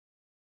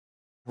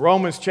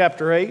Romans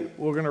chapter 8,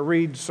 we're going to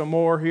read some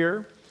more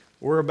here.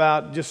 We're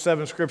about just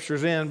 7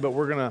 scriptures in, but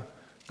we're going to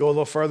go a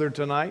little further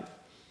tonight.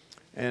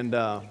 And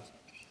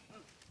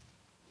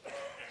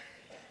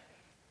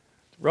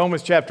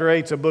Romans chapter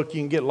 8 is a book you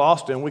can get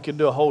lost in. We could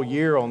do a whole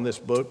year on this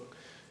book.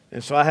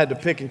 And so I had to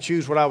pick and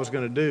choose what I was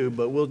going to do,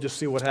 but we'll just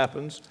see what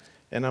happens.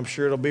 And I'm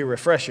sure it'll be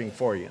refreshing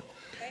for you.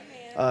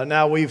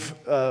 Now we've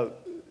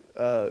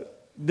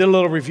did a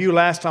little review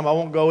last time. I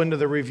won't go into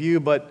the review,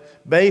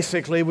 but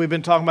basically we've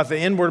been talking about the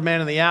inward man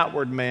and the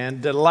outward man.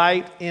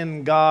 Delight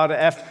in God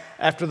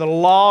after the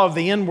law of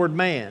the inward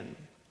man.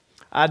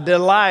 I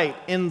delight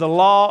in the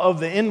law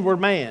of the inward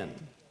man.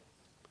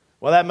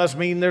 Well, that must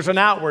mean there's an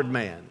outward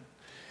man.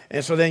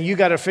 And so then you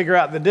got to figure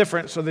out the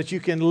difference so that you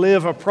can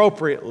live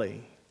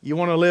appropriately. You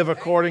want to live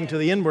according to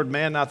the inward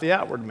man, not the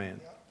outward man.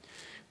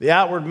 The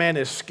outward man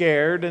is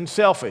scared and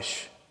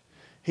selfish.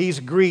 He's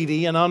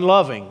greedy and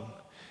unloving.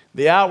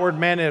 The outward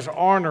man is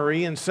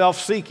ornery and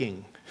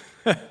self-seeking.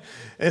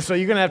 And so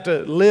you're going to have to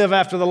live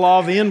after the law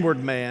of the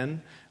inward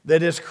man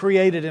that is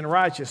created in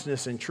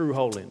righteousness and true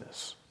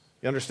holiness.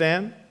 You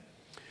understand?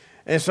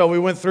 And so we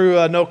went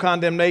through no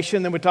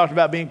condemnation. Then we talked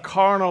about being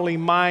carnally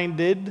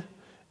minded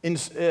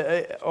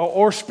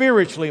or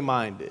spiritually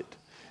minded.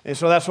 And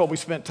so that's what we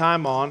spent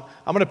time on.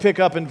 I'm going to pick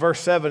up in verse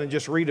 7 and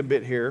just read a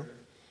bit here.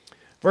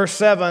 Verse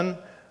 7,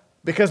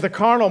 because the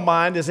carnal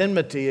mind is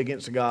enmity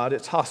against God,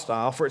 it's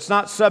hostile, for it's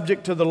not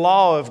subject to the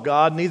law of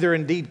God, neither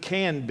indeed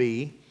can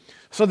be.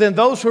 So then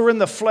those who are in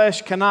the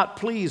flesh cannot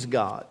please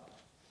God.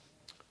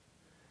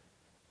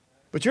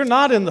 But you're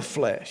not in the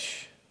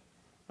flesh.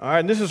 All right,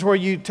 and this is where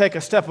you take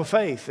a step of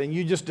faith and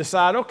you just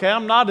decide, okay,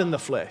 I'm not in the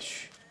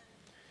flesh.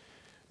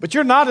 But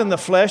you're not in the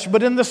flesh,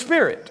 but in the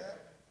Spirit,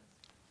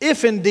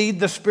 if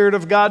indeed the Spirit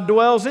of God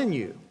dwells in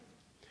you.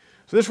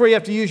 So this is where you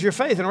have to use your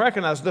faith and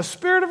recognize the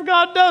Spirit of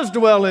God does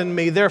dwell in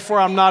me, therefore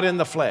I'm not in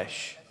the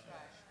flesh.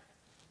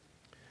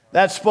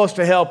 That's supposed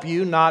to help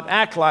you not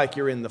act like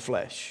you're in the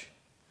flesh.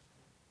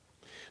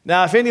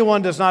 Now, if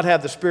anyone does not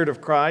have the Spirit of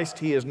Christ,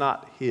 he is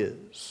not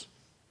his.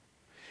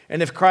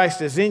 And if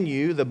Christ is in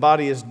you, the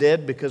body is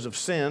dead because of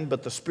sin,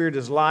 but the Spirit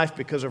is life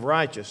because of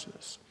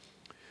righteousness.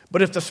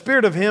 But if the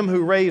Spirit of him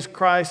who raised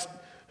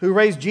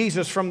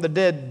Jesus from the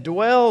dead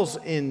dwells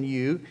in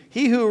you,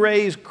 he who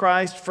raised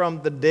Christ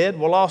from the dead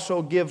will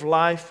also give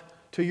life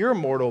to your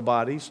mortal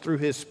bodies through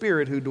his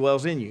Spirit who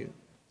dwells in you.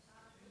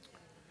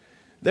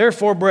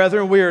 Therefore,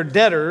 brethren, we are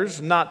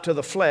debtors not to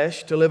the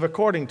flesh, to live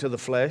according to the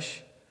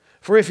flesh.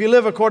 For if you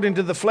live according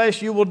to the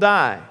flesh, you will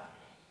die.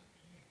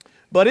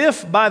 But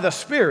if by the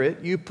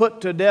Spirit you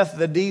put to death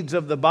the deeds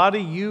of the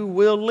body, you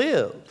will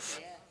live.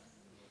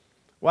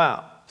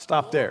 Wow,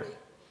 stop there.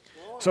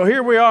 So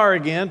here we are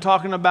again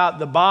talking about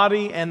the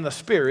body and the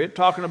Spirit,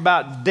 talking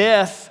about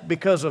death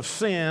because of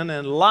sin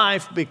and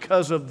life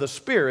because of the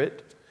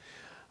Spirit.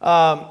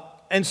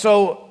 And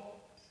so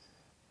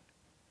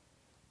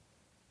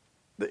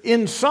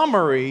in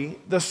summary,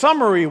 the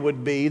summary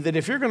would be that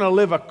if you're going to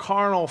live a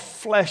carnal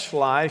flesh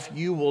life,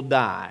 you will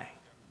die.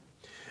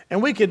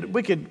 And we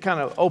could kind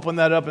of open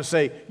that up and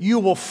say, you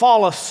will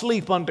fall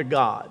asleep unto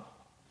God.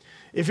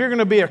 If you're going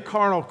to be a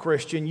carnal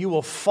Christian, you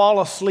will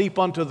fall asleep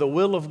unto the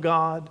will of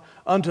God,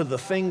 unto the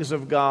things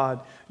of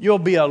God. You'll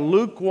be a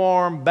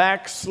lukewarm,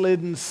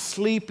 backslidden,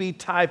 sleepy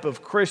type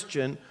of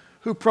Christian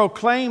who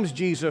proclaims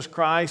Jesus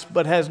Christ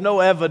but has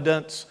no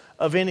evidence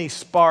of any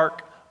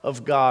spark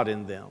of God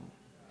in them.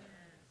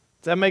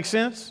 Does that make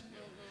sense?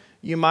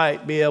 You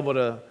might be able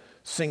to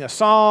sing a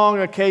song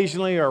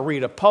occasionally or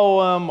read a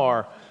poem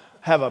or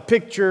have a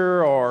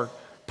picture or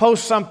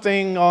post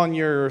something on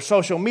your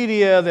social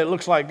media that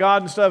looks like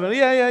God and stuff. And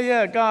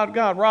yeah, God,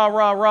 rah,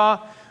 rah,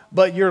 rah.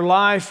 But your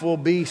life will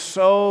be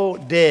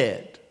so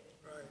dead.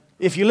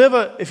 If you live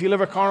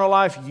a carnal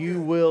life,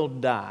 you will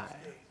die.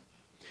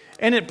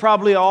 And it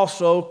probably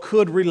also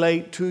could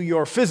relate to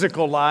your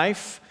physical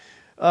life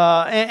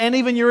and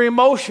even your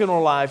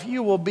emotional life.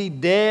 You will be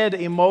dead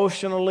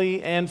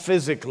emotionally and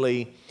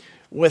physically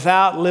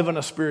without living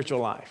a spiritual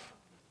life.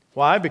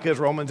 Why? Because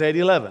Romans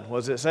 8:11. What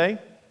does it say?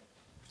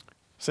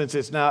 Since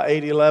it's now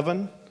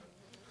 8:11.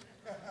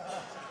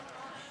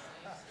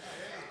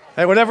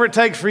 Hey, whatever it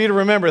takes for you to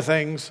remember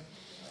things.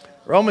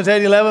 Romans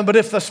 8:11. But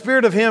if the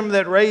Spirit of him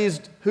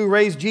who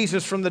raised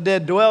Jesus from the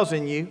dead dwells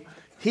in you,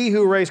 he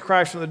who raised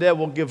Christ from the dead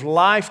will give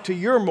life to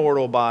your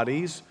mortal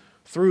bodies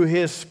through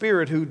his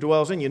Spirit who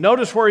dwells in you.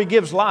 Notice where he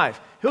gives life.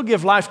 He'll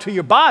give life to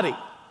your body.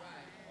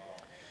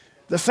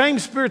 The same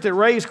Spirit that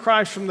raised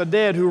Christ from the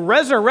dead, who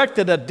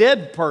resurrected a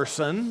dead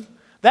person,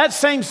 that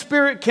same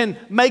Spirit can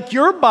make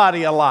your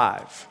body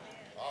alive.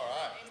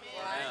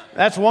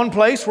 That's one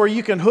place where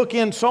you can hook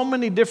in so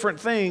many different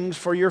things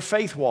for your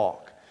faith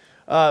walk.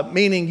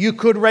 Meaning you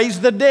could raise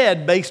the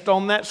dead based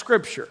on that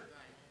scripture.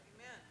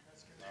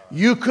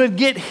 You could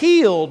get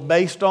healed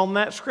based on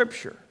that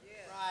scripture.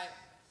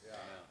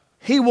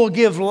 He will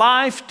give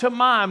life to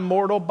my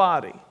mortal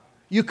body.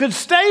 You could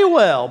stay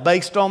well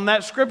based on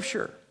that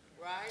scripture.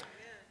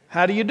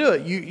 How do you do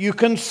it? You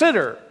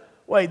consider,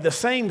 wait, the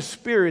same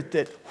Spirit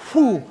that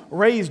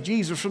raised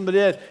Jesus from the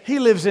dead, he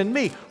lives in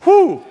me.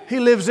 He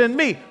lives in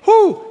me.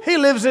 He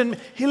lives in me.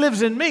 He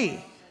lives in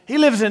me. He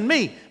lives in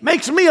me.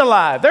 Makes me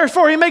alive.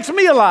 Therefore, he makes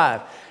me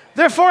alive.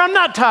 Therefore, I'm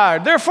not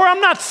tired. Therefore,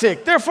 I'm not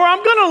sick. Therefore,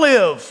 I'm going to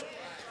live.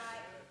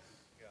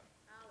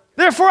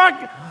 Therefore,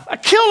 I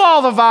kill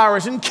all the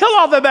virus and kill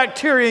all the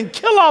bacteria and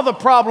kill all the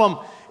problem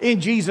in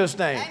Jesus'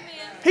 name. Amen.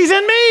 He's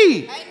in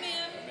me. Amen.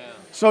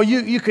 So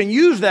you can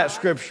use that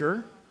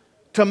scripture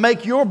to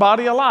make your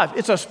body alive.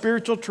 It's a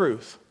spiritual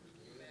truth.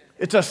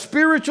 It's a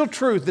spiritual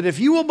truth that if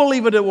you will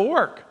believe it, it will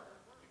work.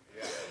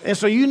 And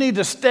so you need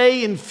to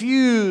stay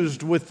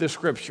infused with the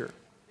scripture.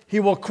 He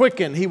will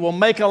quicken, he will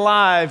make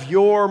alive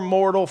your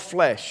mortal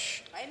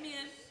flesh.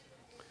 Amen.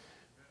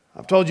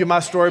 I've told you my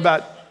story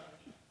about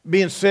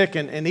being sick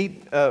and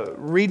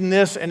reading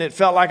this, and it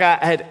felt like I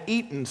had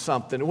eaten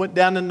something. It went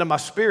down into my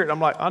spirit.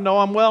 I'm like, I know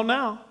I'm well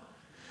now.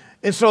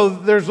 And so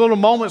there's little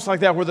moments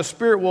like that where the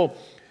Spirit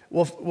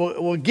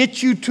will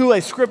get you to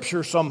a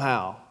scripture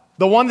somehow,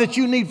 the one that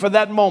you need for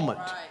that moment.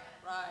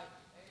 Right.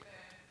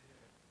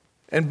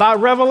 And by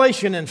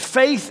revelation and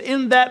faith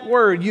in that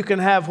word, you can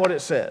have what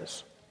it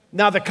says.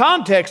 Now, the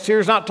context here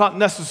is not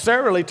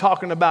necessarily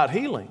talking about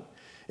healing.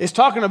 It's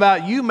talking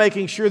about you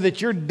making sure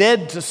that you're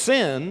dead to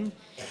sin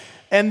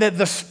and that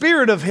the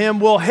Spirit of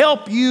Him will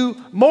help you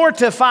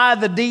mortify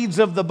the deeds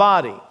of the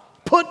body.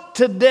 Put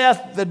to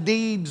death the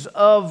deeds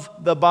of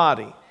the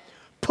body.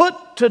 Put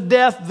to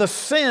death the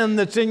sin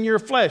that's in your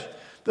flesh.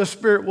 The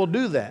Spirit will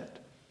do that.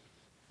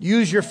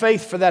 Use your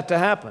faith for that to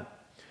happen.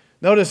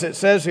 Notice it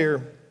says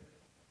here,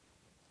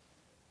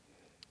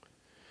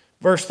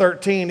 verse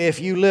 13, if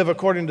you live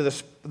according to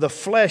the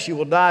flesh, you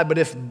will die. But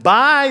if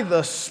by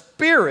the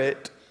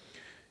Spirit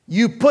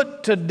you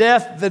put to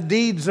death the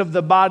deeds of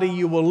the body,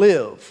 you will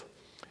live.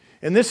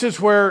 And this is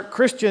where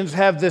Christians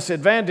have this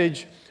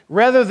advantage.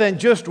 Rather than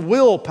just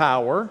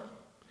willpower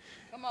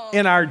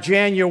in our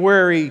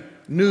January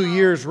New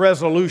Year's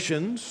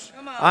resolutions,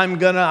 I'm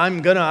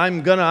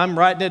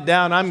writing it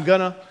down,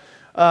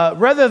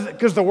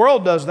 because the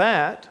world does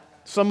that.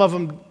 Some of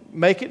them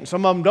make it and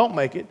some of them don't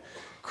make it.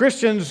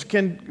 Christians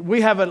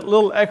we have a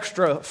little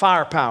extra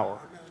firepower.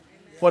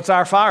 What's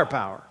our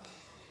firepower?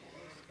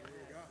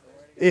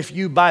 If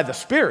you by the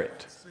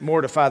Spirit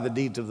mortify the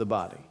deeds of the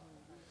body.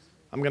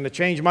 I'm going to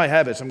change my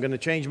habits.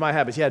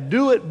 Yeah,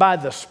 do it by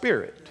the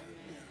Spirit.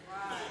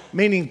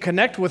 Meaning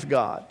connect with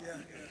God.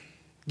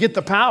 Get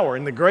the power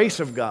and the grace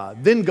of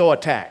God. Then go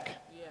attack.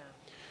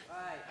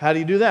 How do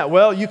you do that?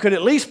 Well, you could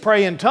at least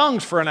pray in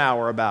tongues for an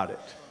hour about it.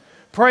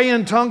 Pray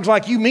in tongues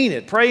like you mean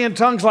it. Pray in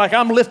tongues like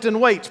I'm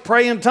lifting weights.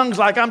 Pray in tongues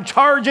like I'm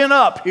charging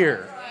up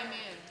here.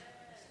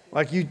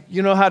 Like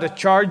you know how to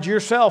charge your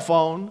cell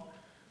phone.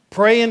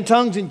 Pray in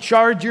tongues and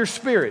charge your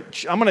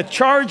spirit. I'm going to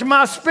charge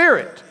my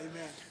spirit.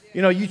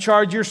 You know, you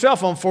charge your cell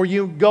phone before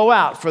you go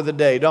out for the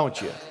day,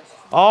 don't you?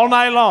 All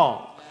night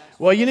long.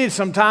 Well, you need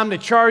some time to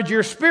charge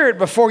your spirit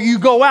before you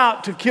go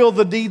out to kill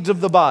the deeds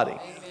of the body.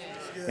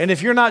 And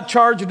if you're not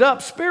charged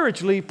up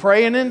spiritually,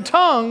 praying in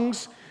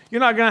tongues, you're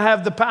not going to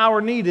have the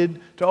power needed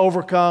to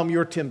overcome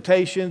your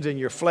temptations and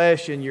your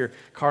flesh and your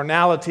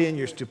carnality and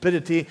your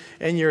stupidity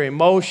and your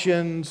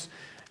emotions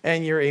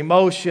and your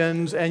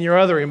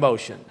other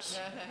emotions.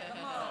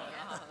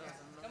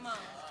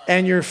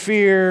 And your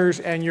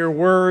fears and your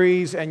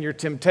worries and your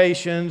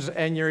temptations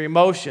and your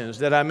emotions.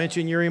 Did I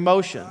mention your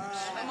emotions?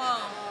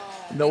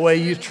 The way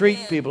you treat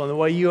people and the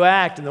way you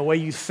act and the way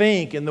you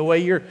think and the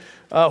way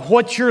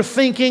what you're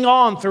thinking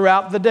on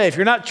throughout the day. If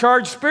you're not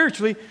charged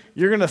spiritually,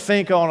 you're going to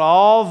think on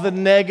all the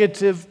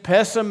negative,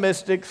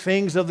 pessimistic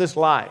things of this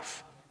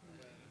life.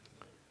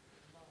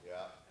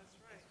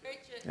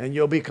 And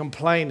you'll be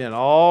complaining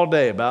all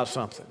day about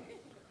something.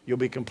 You'll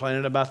be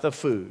complaining about the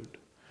food.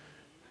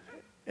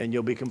 And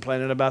you'll be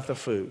complaining about the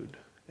food.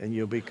 And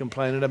you'll be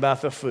complaining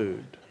about the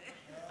food.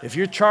 If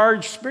you're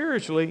charged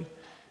spiritually,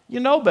 you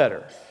know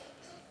better.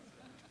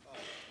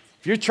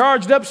 If you're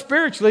charged up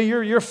spiritually,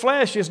 your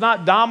flesh is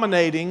not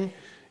dominating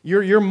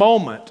your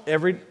moment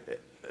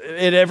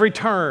at every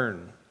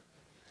turn.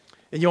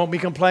 And you won't be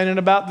complaining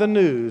about the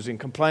news and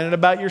complaining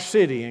about your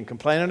city and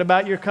complaining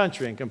about your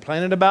country and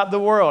complaining about the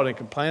world and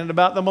complaining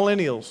about the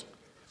millennials.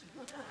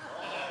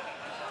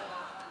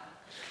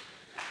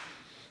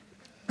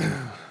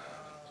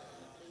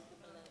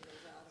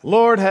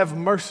 Lord, have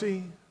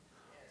mercy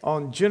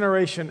on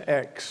Generation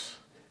X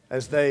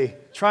as they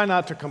try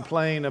not to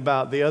complain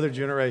about the other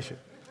generation.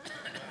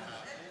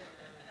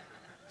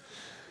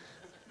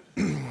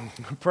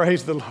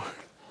 Praise the Lord.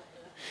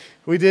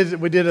 We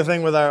did a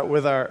thing with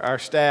our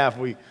staff.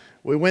 We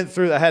went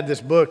through. I had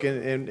this book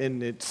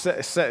and it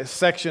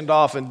sectioned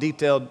off and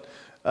detailed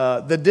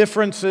the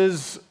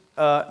differences,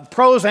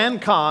 pros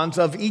and cons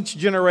of each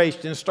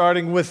generation,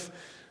 starting with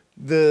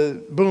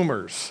the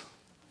boomers,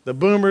 the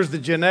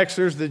Gen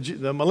Xers,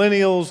 the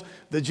millennials,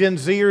 the Gen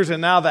Zers,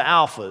 and now the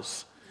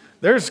alphas.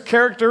 There's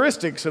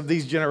characteristics of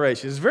these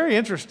generations. It's very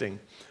interesting.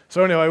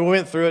 So anyway, we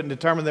went through it and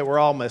determined that we're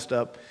all messed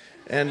up,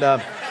 and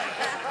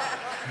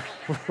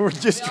we're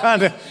just trying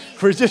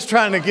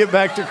to get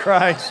back to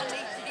Christ.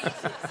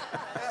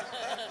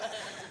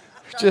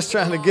 Just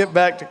trying to get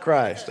back to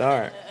Christ.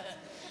 All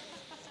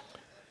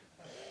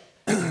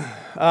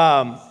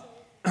right.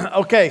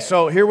 Okay,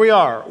 so here we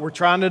are. We're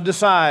trying to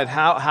decide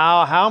how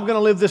I'm going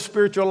to live this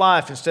spiritual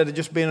life instead of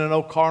just being an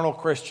old carnal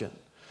Christian.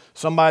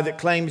 Somebody that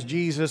claims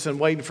Jesus and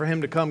waiting for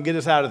him to come get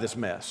us out of this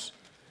mess.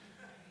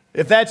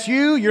 If that's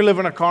you, you're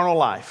living a carnal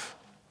life.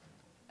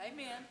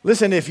 Amen.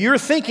 Listen, if you're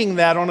thinking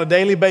that on a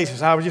daily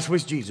basis, I just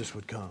wish Jesus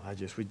would come. I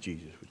just wish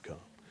Jesus would come.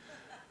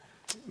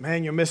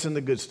 Man, you're missing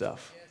the good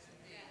stuff.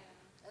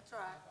 That's right.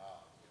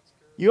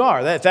 You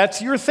are.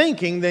 That's your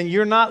thinking, then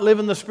you're not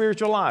living the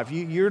spiritual life.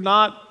 You're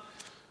not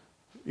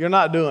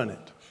doing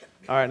it.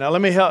 All right, now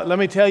let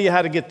me tell you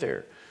how to get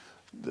there.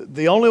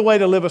 The only way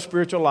to live a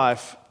spiritual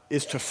life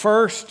is to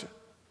first,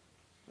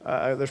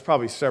 there's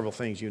probably several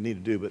things you need to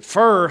do, but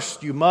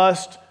first you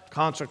must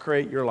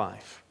consecrate your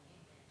life.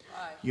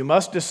 Right. You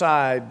must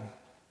decide,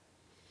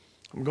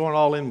 I'm going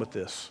all in with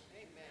this.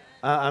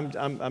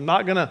 I'm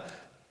not going to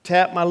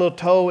tap my little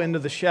toe into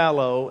the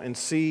shallow and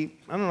see,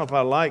 I don't know if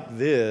I like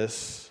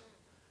this.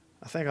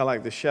 I think I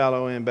like the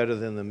shallow end better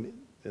than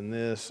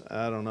this.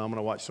 I don't know. I'm going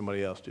to watch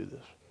somebody else do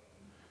this.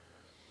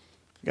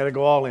 You got to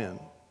go all in.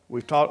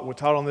 We're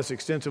taught on this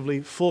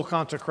extensively. Full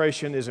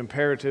consecration is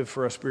imperative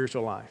for a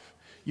spiritual life.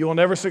 You will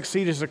never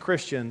succeed as a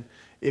Christian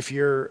if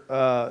you're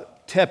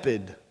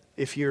tepid,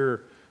 if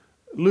you're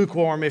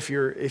lukewarm, if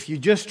you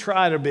just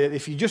try it a bit.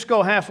 If you just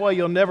go halfway,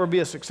 you'll never be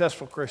a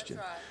successful Christian.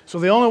 Right. So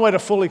the only way to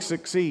fully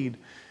succeed,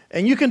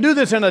 and you can do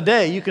this in a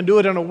day, you can do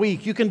it in a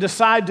week, you can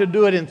decide to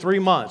do it in 3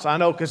 months. I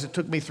know because it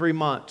took me 3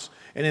 months.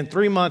 And in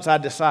 3 months, I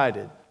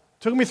decided.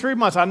 It took me 3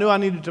 months. I knew I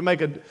needed to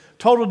make a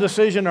total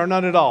decision or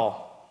none at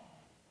all.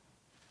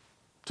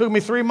 It took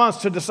me 3 months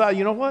to decide,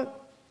 you know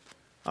what?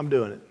 I'm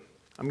doing it.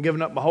 I'm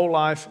giving up my whole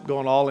life,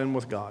 going all in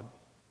with God.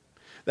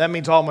 That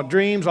means all my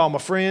dreams, all my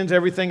friends,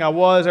 everything I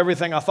was,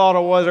 everything I thought I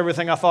was,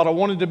 everything I thought I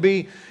wanted to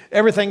be,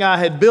 everything I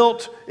had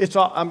built,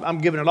 I'm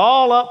giving it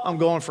all up. I'm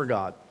going for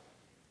God.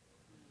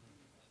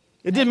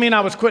 It didn't mean I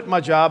was quitting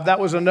my job.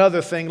 That was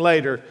another thing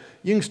later.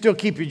 You can still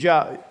keep your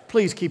job.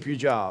 Please keep your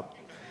job.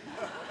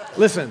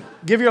 Listen,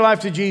 give your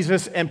life to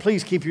Jesus and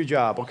please keep your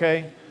job,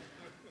 okay?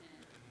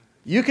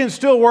 You can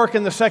still work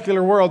in the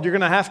secular world. You're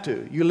going to have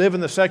to. You live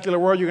in the secular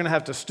world. You're going to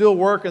have to still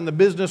work in the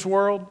business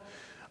world.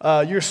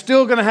 You're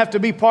still going to have to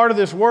be part of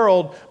this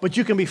world, but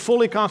you can be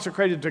fully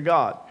consecrated to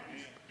God.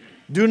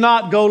 Do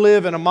not go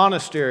live in a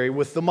monastery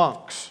with the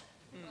monks.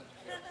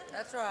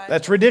 That's right.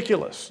 That's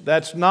ridiculous.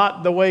 That's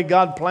not the way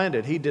God planned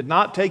it. He did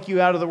not take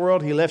you out of the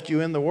world. He left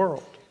you in the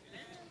world.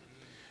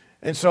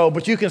 And so,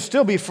 but you can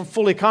still be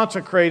fully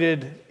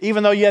consecrated,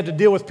 even though you had to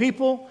deal with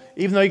people,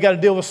 even though you got to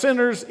deal with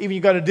sinners, even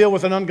you got to deal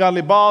with an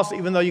ungodly boss,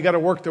 even though you got to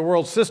work the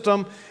world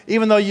system,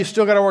 even though you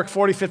still got to work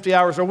 40, 50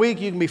 hours a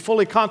week, you can be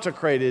fully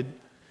consecrated,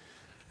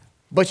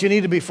 but you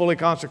need to be fully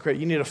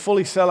consecrated. You need to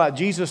fully sell out.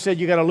 Jesus said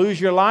you got to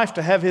lose your life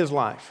to have his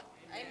life.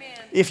 Amen.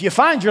 If you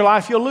find your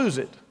life, you'll lose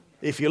it.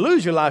 If you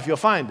lose your life, you'll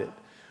find it.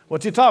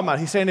 What's he talking about?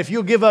 He's saying if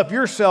you'll give up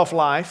your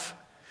self-life,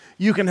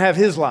 you can have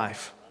his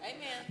life.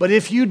 But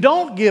if you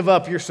don't give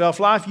up your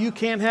self-life, you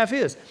can't have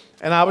his.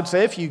 And I would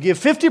say if you give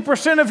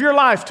 50% of your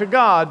life to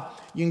God,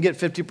 you can get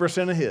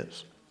 50% of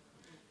his.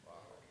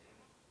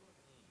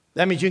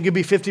 That means you can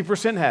be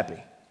 50%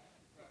 happy.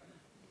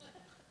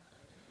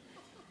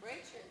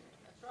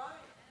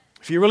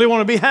 If you really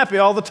want to be happy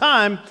all the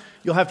time,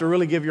 you'll have to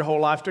really give your whole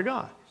life to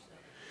God.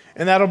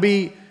 And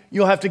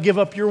you'll have to give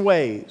up your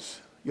ways.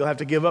 You'll have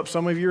to give up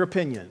some of your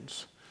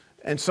opinions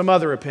and some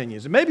other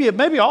opinions. And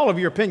maybe all of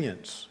your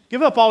opinions.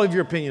 Give up all of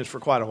your opinions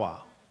for quite a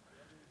while.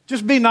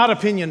 Just be not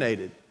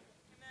opinionated.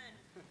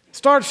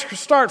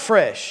 Start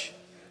fresh.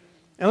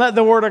 And let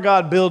the Word of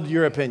God build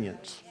your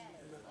opinions.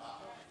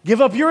 Give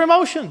up your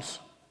emotions.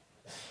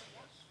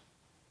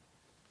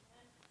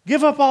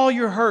 Give up all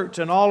your hurts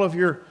and all of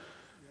your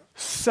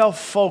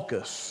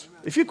self-focus.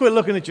 If you quit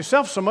looking at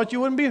yourself so much, you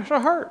wouldn't be so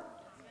hurt.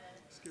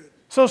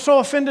 So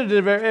offended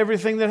at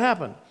everything that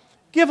happened.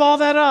 Give all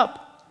that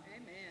up.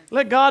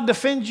 Let God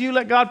defend you.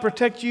 Let God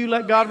protect you.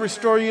 Let God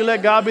restore you.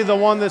 Let God be the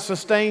one that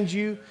sustains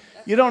you.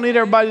 You don't need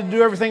everybody to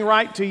do everything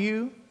right to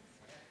you.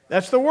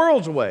 That's the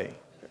world's way.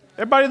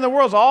 Everybody in the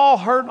world's all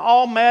hurt and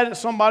all mad at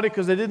somebody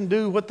because they didn't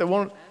do what they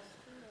wanted.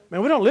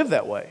 Man, we don't live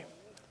that way.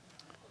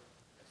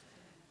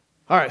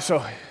 All right,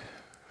 so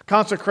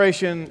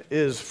consecration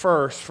is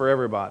first for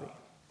everybody.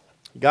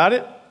 Got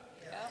it?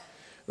 Yeah.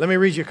 Let me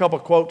read you a couple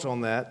of quotes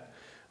on that.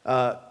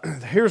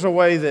 Here's a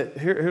way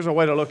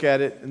to look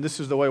at it, and this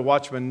is the way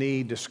Watchman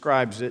Nee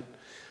describes it.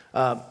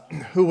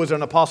 Who was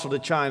an apostle to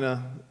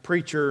China,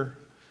 preacher,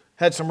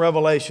 had some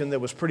revelation that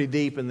was pretty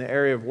deep in the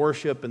area of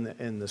worship and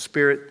in the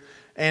spirit.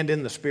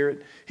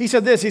 He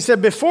said this. He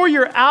said, "Before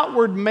your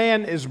outward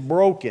man is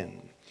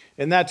broken,"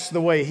 and that's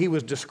the way he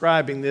was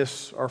describing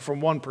this, or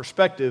from one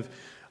perspective.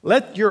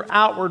 Let your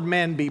outward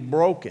man be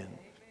broken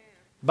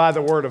by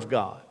the word of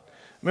God.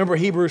 Remember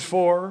Hebrews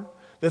 4.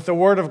 That the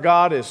Word of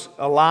God is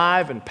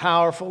alive and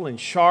powerful and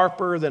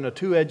sharper than a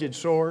two-edged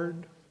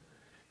sword,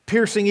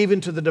 piercing even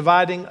to the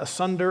dividing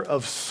asunder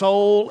of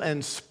soul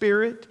and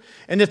spirit,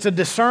 and it's a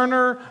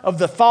discerner of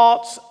the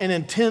thoughts and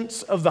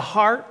intents of the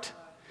heart.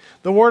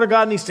 The Word of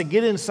God needs to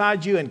get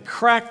inside you and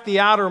crack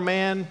the outer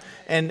man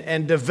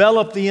and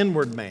develop the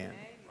inward man.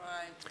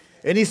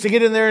 It needs to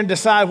get in there and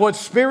decide what's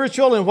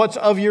spiritual and what's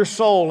of your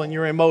soul and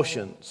your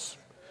emotions.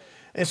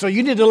 And so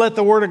you need to let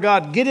the Word of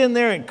God get in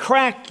there and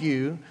crack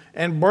you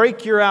and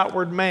break your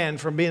outward man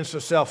from being so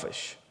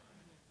selfish.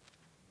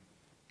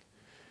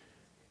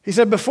 He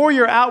said, before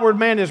your outward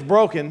man is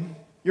broken,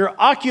 you're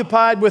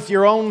occupied with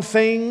your own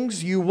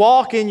things, you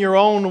walk in your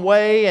own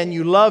way, and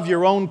you love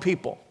your own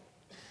people.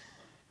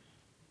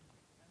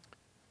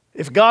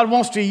 If God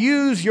wants to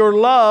use your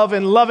love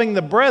in loving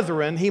the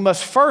brethren, He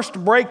must first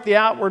break the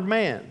outward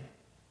man.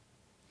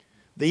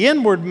 The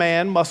inward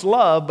man must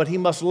love, but he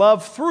must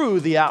love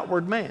through the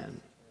outward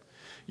man.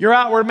 Your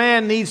outward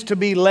man needs to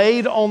be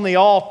laid on the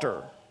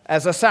altar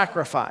as a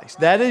sacrifice.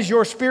 That is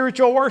your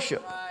spiritual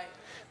worship.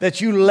 That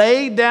you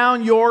lay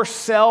down your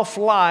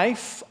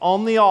self-life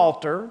on the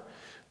altar.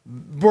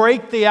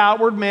 Break the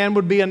outward man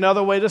would be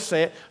another way to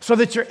say it, so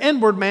that your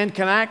inward man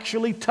can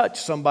actually touch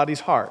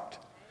somebody's heart.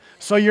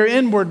 So your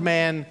inward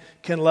man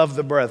can love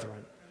the brethren.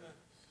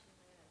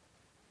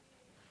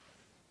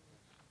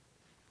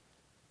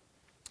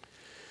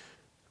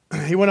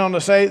 He went on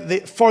to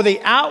say, for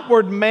the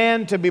outward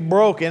man to be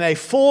broken, a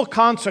full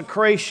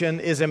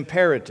consecration is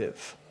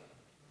imperative.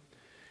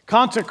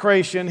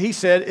 Consecration, he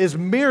said, is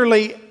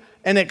merely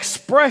an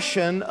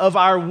expression of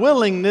our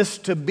willingness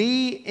to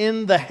be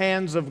in the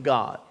hands of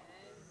God.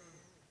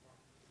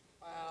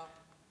 Wow.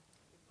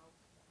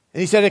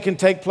 And he said it can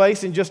take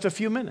place in just a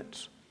few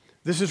minutes.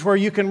 This is where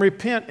you can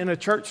repent in a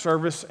church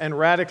service and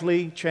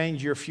radically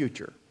change your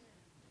future.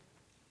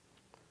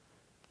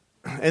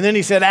 And then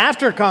he said,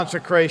 after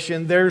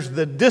consecration, there's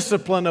the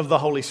discipline of the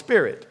Holy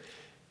Spirit.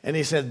 And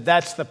he said,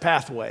 that's the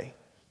pathway.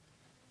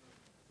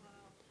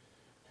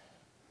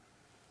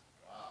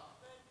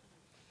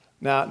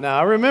 Now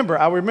I remember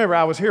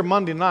I was here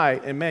Monday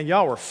night, and man,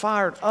 y'all were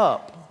fired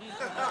up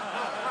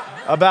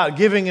about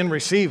giving and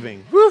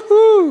receiving.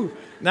 Woohoo!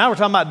 Now we're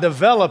talking about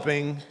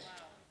developing.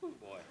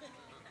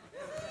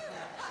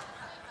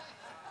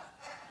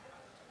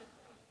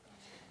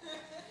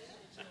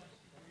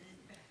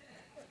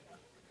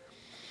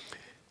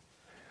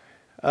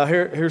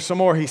 Here's some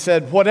more. He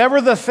said, whatever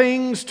the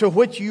things to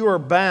which you are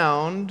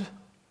bound,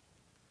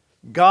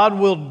 God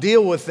will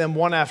deal with them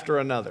one after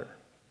another.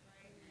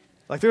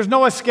 Like there's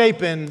no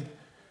escaping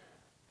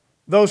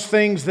those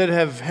things that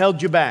have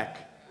held you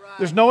back.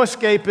 There's no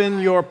escaping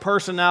your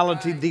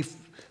personality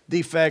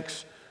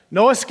defects.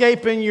 No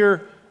escaping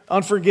your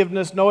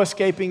unforgiveness. No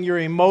escaping your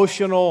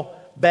emotional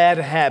bad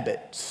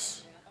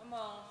habits.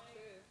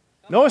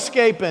 No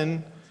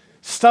escaping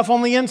stuff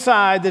on the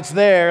inside that's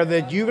there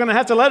that you're going to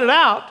have to let it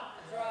out.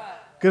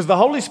 Because the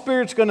Holy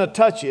Spirit's going to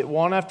touch it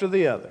one after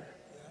the other.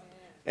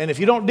 And if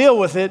you don't deal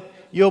with it,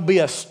 you'll be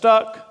a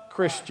stuck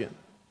Christian.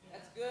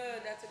 That's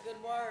good. That's a good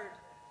word.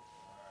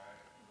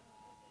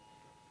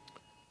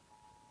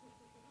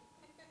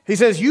 He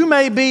says, you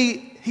may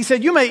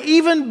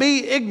even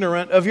be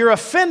ignorant of your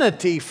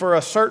affinity for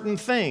a certain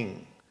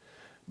thing,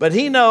 but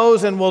He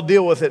knows and will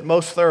deal with it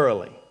most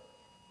thoroughly.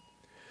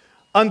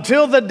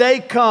 Until the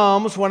day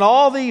comes when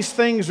all these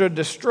things are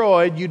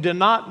destroyed, you do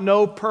not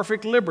know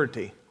perfect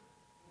liberty.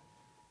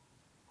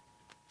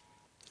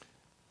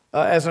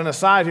 As an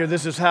aside here,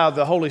 this is how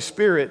the Holy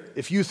Spirit,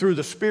 if you through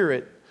the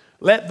Spirit,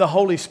 let the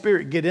Holy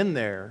Spirit get in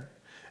there.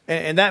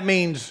 And that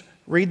means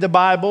read the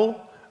Bible,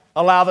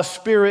 allow the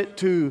Spirit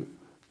to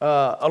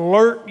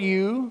alert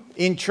you.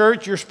 In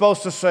church, you're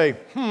supposed to say,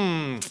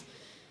 I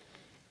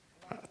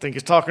think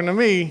He's talking to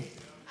me.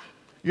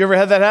 You ever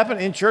had that happen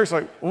in church?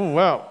 Like, oh,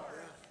 wow.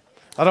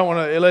 I don't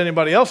want to let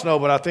anybody else know,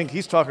 but I think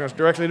He's talking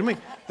directly to me.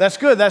 That's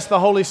good. That's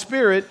the Holy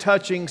Spirit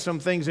touching some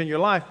things in your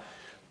life.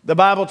 The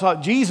Bible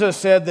taught, Jesus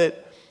said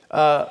that,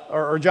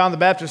 or John the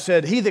Baptist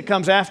said, he that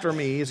comes after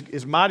me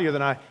is mightier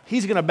than I.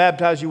 He's going to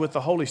baptize you with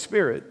the Holy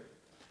Spirit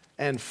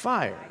and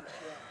fire.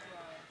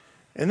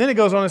 And then it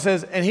goes on and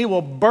says, and He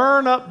will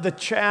burn up the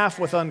chaff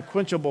with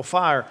unquenchable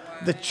fire.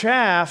 The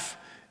chaff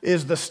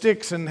is the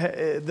sticks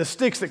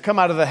that come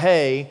out of the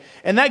hay,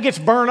 and that gets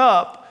burned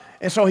up.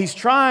 And so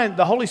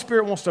the Holy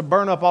Spirit wants to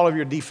burn up all of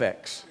your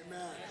defects.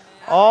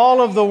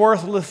 All of the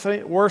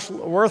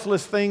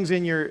worthless things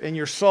in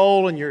your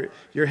soul and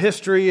your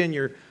history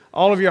and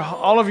all of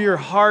your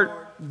heart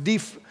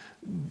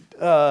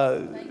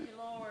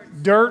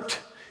dirt.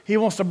 He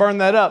wants to burn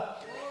that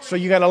up. So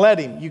you got to let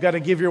Him. You got to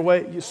give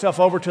yourself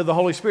over to the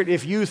Holy Spirit.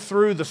 If you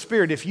through the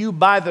Spirit, if you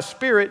by the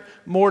Spirit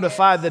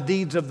mortify the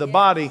deeds of the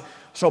body.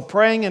 So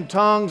praying in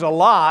tongues a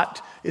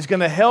lot is going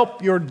to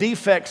help your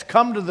defects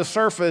come to the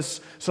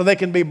surface so they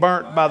can be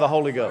burnt by the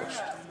Holy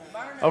Ghost.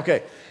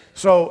 Okay,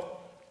 so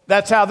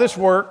that's how this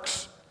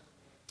works.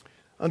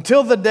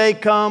 Until the day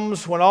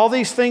comes when all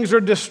these things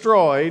are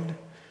destroyed,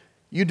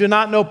 you do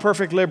not know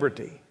perfect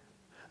liberty.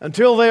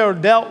 Until they are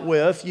dealt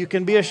with, you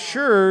can be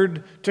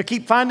assured to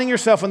keep finding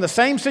yourself in the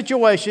same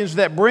situations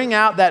that bring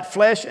out that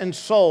flesh and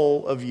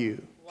soul of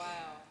you. Wow.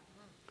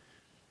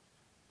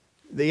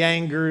 the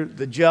anger,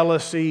 the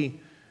jealousy,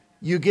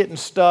 you getting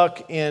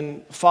stuck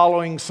in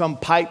following some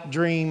pipe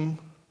dream.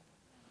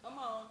 Come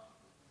on.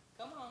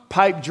 Come on.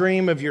 Pipe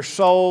dream of your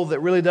soul that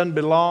really doesn't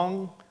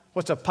belong.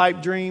 What's a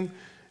pipe dream?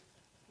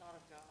 Not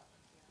of God.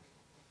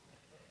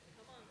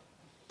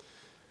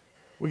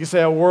 We can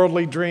say a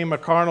worldly dream, a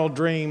carnal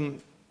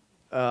dream.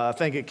 I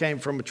think it came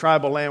from a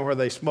tribal land where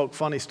they smoke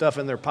funny stuff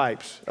in their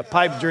pipes. A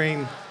pipe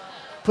dream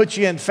puts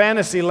you in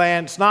fantasy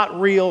land. It's not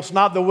real. It's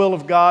not the will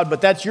of God,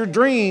 but that's your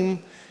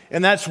dream,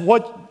 and that's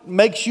what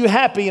makes you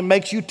happy and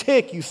makes you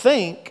tick. You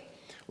think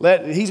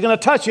He's going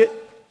to touch it,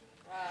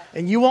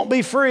 and you won't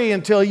be free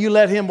until you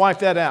let Him wipe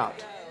that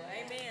out.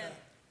 Amen.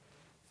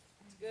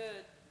 It's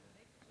good.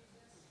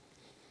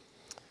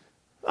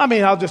 I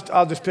mean, I'll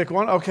just pick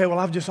one. Okay, well,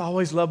 I've just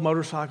always loved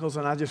motorcycles,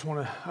 and I just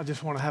want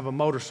to have a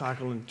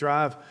motorcycle and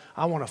drive.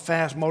 I want a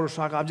fast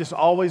motorcycle. I've just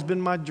always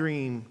been my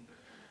dream.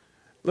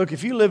 Look,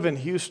 if you live in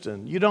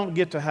Houston, you don't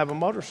get to have a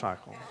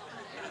motorcycle.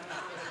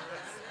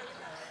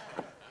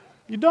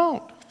 You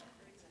don't.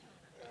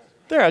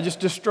 There, I just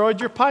destroyed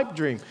your pipe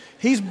dream.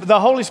 The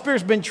Holy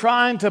Spirit's been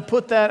trying to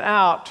put that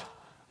out,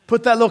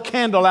 put that little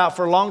candle out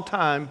for a long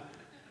time.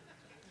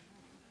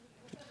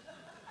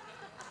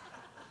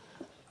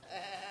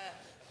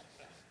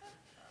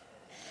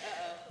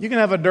 You can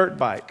have a dirt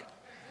bike.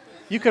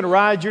 You can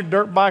ride your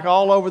dirt bike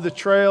all over the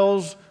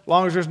trails as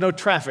long as there's no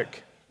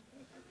traffic.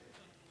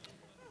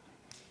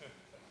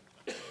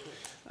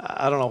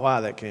 I don't know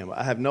why that came up.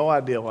 I have no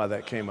idea why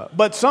that came up.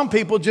 But some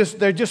people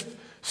they're just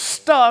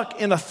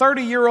stuck in a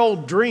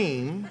 30-year-old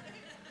dream,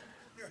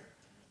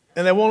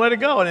 and they won't let it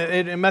go,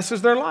 and it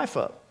messes their life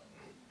up.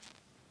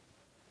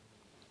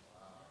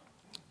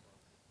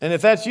 And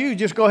if that's you,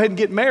 just go ahead and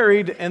get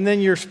married, and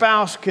then your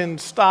wife can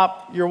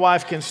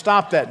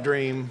stop that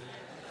dream.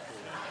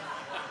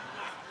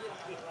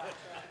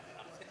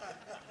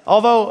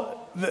 Although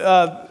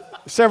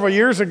several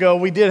years ago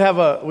we did have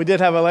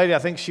a lady. I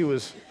think she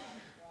was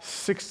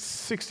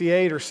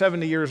 68 or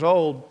 70 years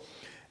old,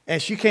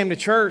 and she came to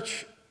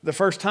church the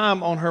first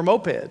time on her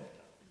moped, and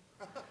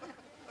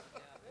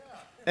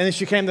then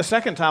she came the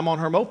second time on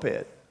her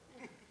moped.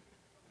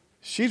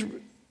 She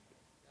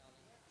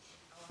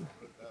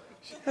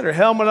had her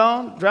helmet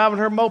on, driving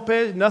her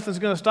moped. Nothing's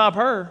going to stop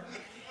her.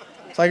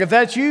 It's like, if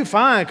that's you,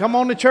 fine, come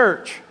on to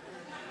church.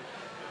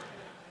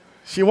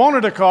 She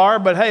wanted a car,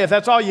 but hey, if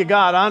that's all you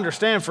got, I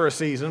understand for a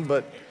season.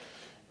 But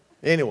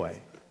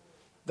anyway,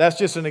 that's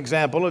just an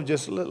example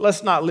of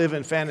let's not live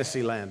in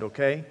fantasy land,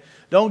 okay?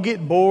 Don't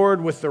get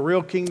bored with the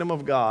real kingdom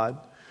of God,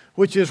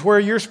 which is where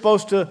you're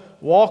supposed to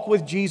walk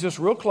with Jesus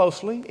real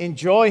closely,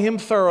 enjoy Him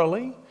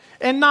thoroughly,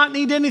 and not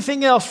need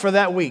anything else for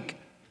that week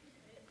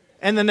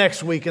and the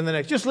next week and the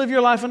next. Just live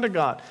your life unto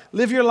God.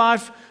 Live your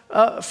life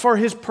for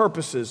His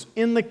purposes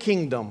in the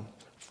kingdom,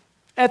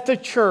 at the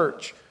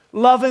church,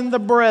 loving the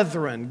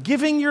brethren,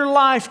 giving your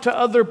life to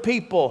other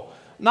people,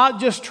 not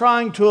just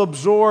trying to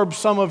absorb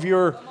some of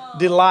your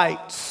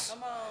delights.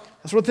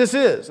 That's what this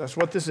is. That's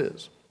what this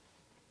is.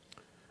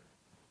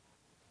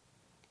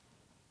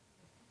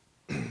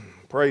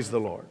 Praise the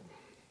Lord.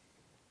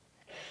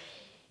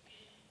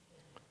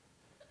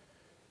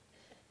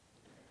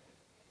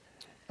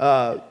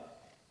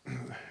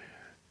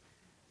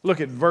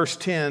 Look at verse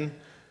 10. It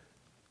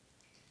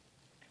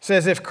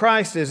says, if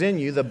Christ is in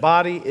you, the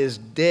body is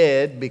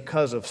dead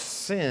because of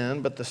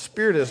sin, but the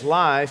spirit is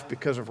life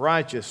because of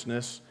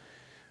righteousness.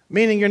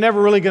 Meaning you're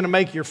never really going to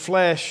make your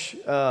flesh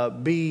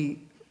be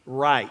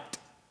right.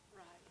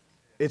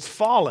 It's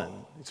fallen.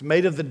 It's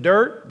made of the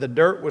dirt. The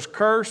dirt was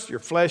cursed. Your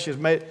flesh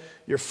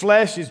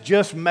is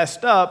just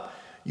messed up.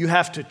 You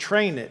have to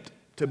train it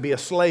to be a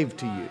slave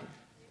to you.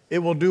 It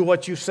will do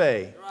what you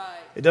say.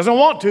 It doesn't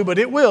want to, but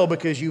it will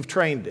because you've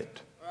trained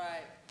it.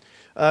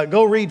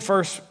 Go read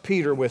 1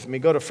 Peter with me.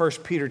 Go to 1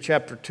 Peter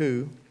chapter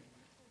 2.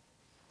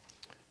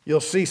 You'll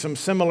see some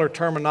similar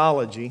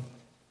terminology.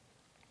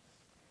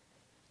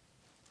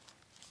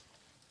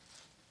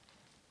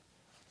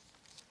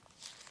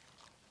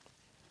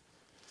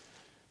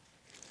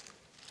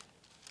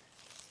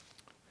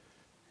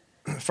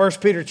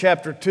 First Peter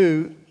chapter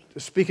 2,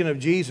 speaking of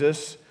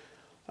Jesus,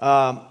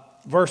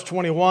 verse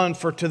 21,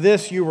 for to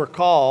this you were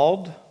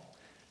called,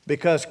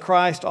 because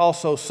Christ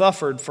also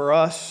suffered for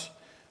us,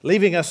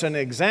 leaving us an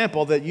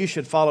example that you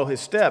should follow His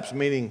steps,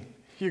 meaning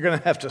you're going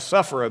to have to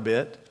suffer a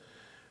bit.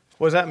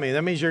 What does that mean?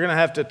 That means you're going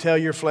to have to tell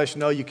your flesh,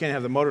 no, you can't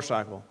have the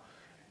motorcycle.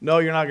 No,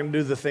 you're not going to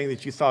do the thing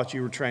that you thought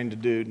you were trained to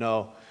do.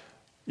 No,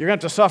 you're going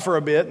to have to suffer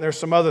a bit, and there's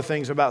some other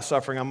things about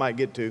suffering I might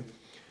get to.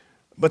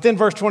 But then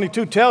verse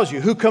 22 tells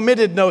you, who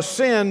committed no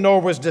sin,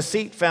 nor was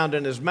deceit found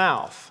in his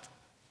mouth.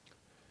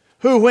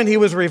 Who, when he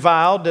was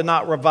reviled, did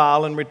not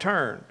revile in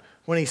return.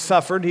 When he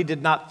suffered, he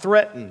did not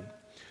threaten,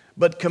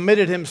 but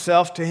committed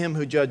himself to him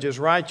who judges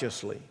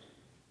righteously.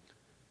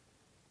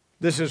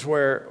 This is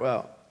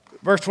where,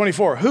 verse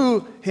 24,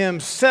 who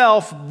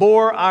himself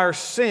bore our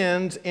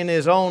sins in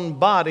his own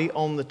body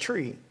on the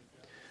tree,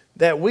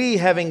 that we,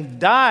 having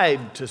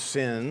died to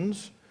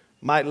sins,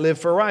 might live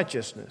for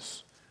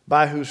righteousness,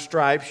 by whose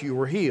stripes you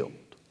were healed.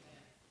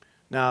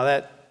 Now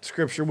that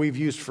scripture we've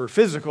used for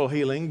physical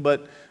healing,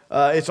 but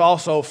it's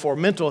also for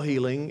mental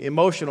healing,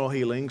 emotional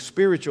healing,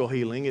 spiritual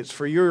healing. It's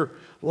for your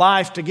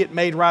life to get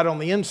made right on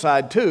the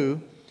inside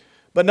too.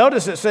 But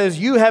notice it says,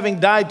 you having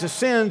died to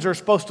sins are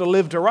supposed to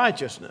live to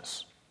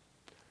righteousness.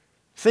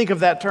 Think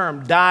of that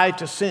term, die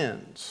to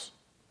sins.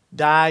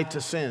 Die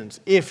to sins.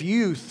 If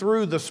you,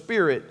 through the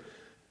Spirit,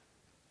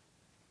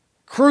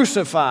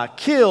 crucify,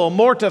 kill,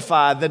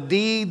 mortify the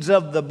deeds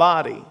of the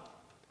body,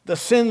 the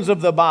sins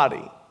of the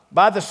body.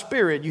 By the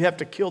Spirit, you have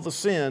to kill the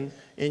sin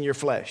in your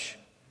flesh.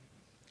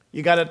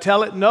 You got to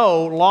tell it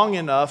no long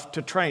enough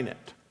to train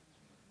it.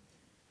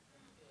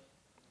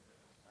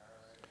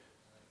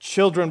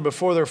 Children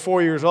before they're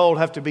 4 years old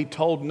have to be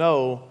told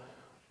no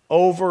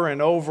over and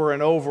over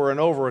and over and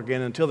over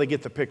again until they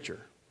get the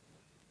picture.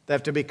 They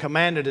have to be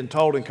commanded and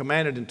told and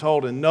commanded and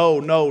told, and no,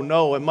 no,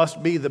 no. It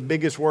must be the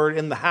biggest word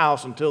in the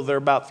house until they're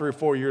about 3 or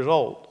 4 years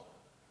old.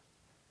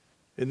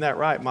 Isn't that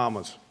right,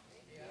 mamas?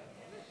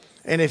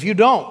 And if you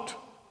don't,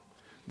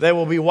 they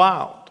will be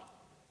wild.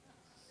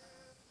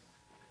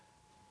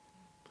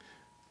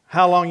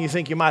 How long you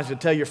think you might have to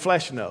tell your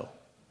flesh no?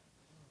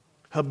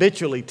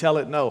 Habitually tell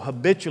it no.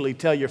 Habitually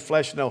tell your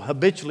flesh no.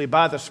 Habitually,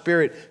 by the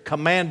Spirit,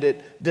 command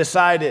it,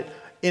 decide it,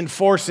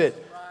 enforce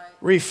it.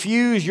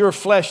 Refuse your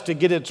flesh to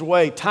get its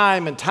way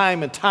time and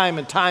time and time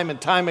and time and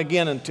time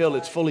again until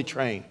it's fully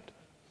trained.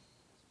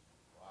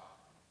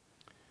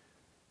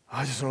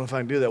 I just don't know if I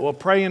can do that. Well,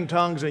 pray in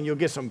tongues and you'll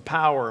get some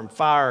power and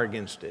fire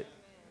against it.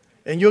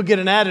 And you'll get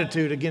an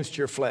attitude against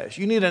your flesh.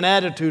 You need an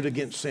attitude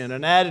against sin,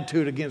 an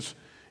attitude against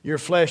your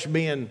flesh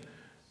being,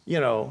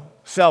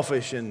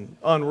 selfish and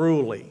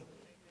unruly.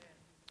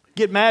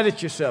 Get mad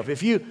at yourself.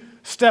 If you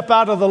step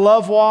out of the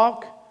love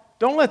walk,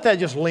 don't let that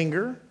just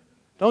linger.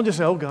 Don't just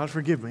say, oh, God,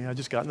 forgive me. I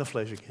just got in the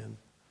flesh again.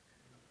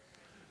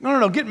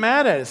 No. Get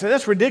mad at it. Say,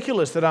 that's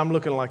ridiculous that I'm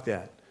looking like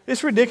that.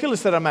 It's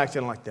ridiculous that I'm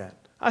acting like that.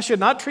 I should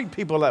not treat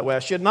people that way. I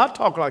should not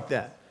talk like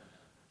that.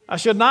 I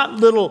should not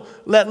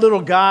let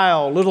little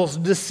guile, little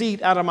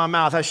deceit out of my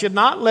mouth. I should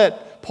not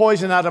let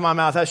poison out of my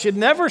mouth. I should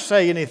never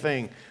say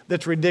anything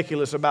that's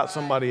ridiculous about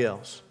somebody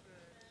else.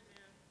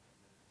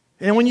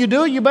 And when you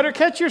do, you better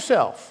catch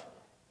yourself.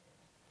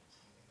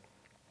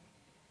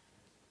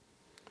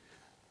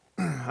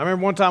 I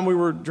remember one time we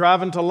were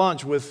driving to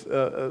lunch with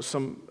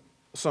some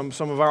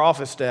of our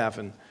office staff,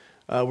 and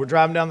we're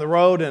driving down the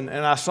road, and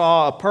I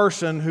saw a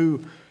person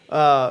who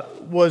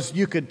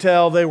you could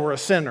tell they were a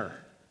sinner.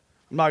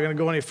 I'm not going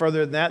to go any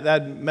further than that.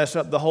 That'd mess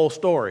up the whole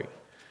story.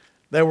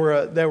 They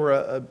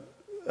were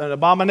an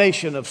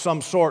abomination of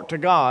some sort to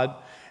God,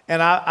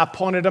 and I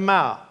pointed them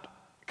out,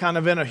 kind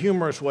of in a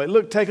humorous way.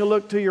 Look, take a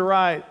look to your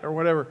right, or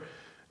whatever,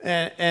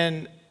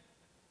 and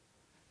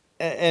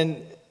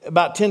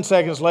about 10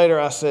 seconds later,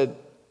 I said,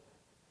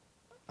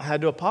 I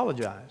had to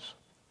apologize.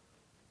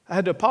 I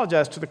had to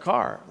apologize to the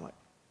car. I'm like,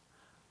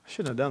 I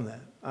shouldn't have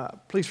done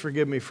that. Please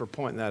forgive me for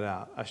pointing that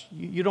out.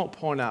 You don't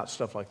point out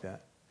stuff like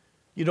that.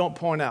 You don't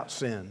point out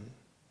sin.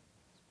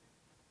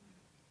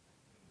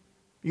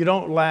 You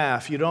don't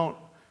laugh. You don't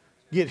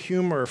get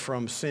humor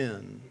from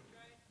sin.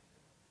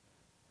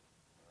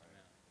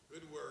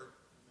 Good word.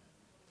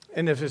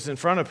 And if it's in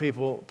front of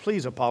people,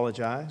 please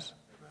apologize.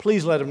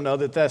 Please let them know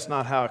that that's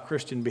not how a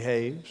Christian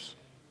behaves.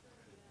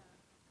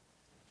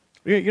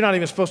 You're not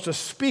even supposed to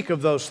speak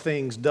of those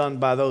things done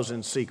by those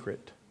in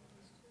secret,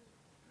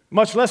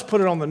 much less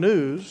put it on the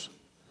news.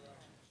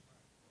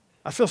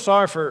 I feel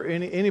sorry for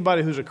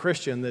anybody who's a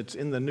Christian that's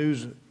in the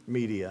news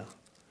media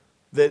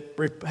that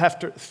have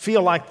to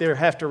feel like they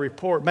have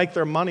to make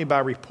their money by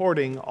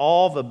reporting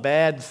all the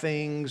bad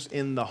things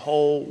in the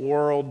whole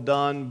world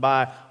done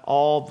by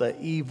all the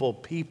evil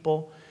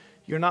people.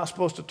 You're not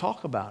supposed to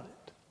talk about it.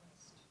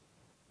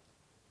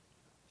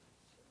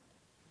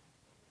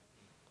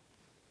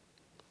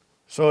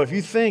 So if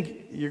you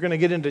think you're going to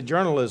get into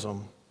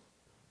journalism,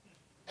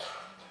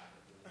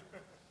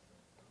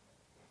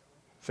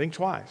 think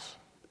twice.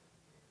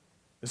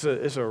 It's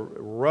a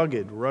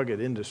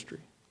rugged industry.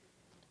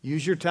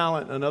 Use your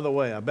talent another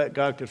way. I bet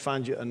God could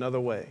find you another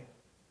way.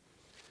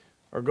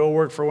 Or go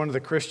work for one of the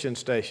Christian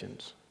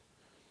stations.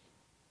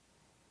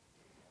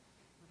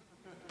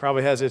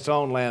 Probably has its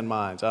own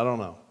landmines. I don't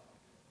know.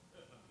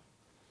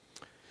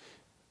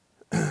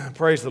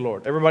 Praise the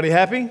Lord. Everybody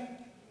happy?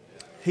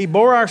 He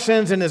bore our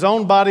sins in his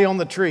own body on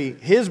the tree.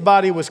 His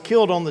body was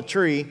killed on the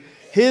tree.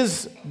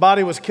 His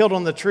body was killed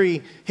on the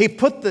tree.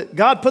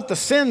 God put the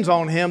sins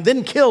on him,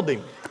 then killed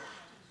him.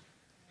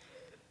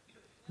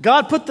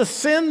 God put the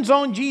sins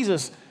on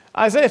Jesus.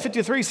 Isaiah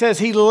 53 says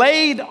he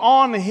laid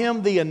on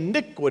him the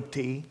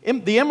iniquity,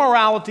 the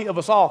immorality of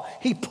us all.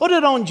 He put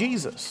it on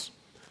Jesus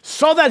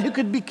so that he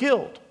could be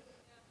killed.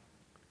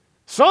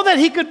 So that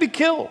he could be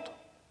killed.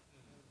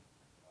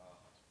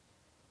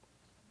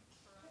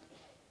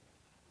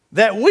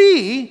 That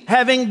we,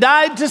 having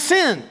died to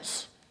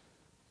sins,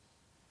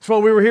 that's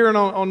what we were hearing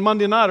on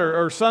Monday night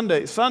or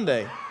Sunday,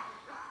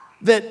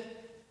 that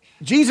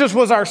Jesus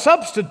was our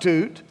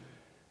substitute.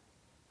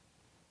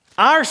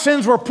 Our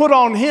sins were put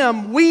on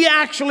him. We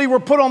actually were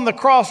put on the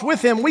cross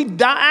with him. We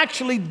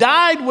actually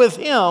died with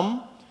him.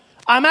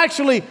 I'm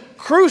actually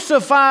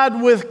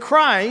crucified with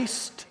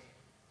Christ.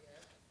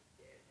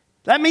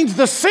 That means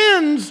the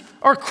sins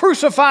are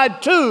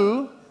crucified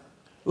too.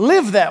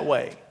 Live that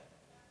way.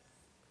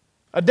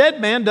 A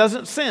dead man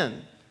doesn't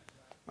sin.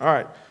 All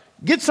right.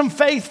 Get some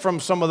faith from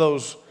some of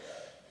those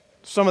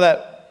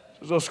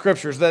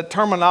scriptures, that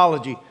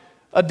terminology.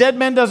 A dead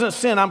man doesn't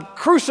sin. I'm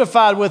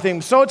crucified with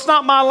him. So it's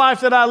not my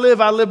life that I live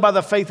by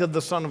the faith of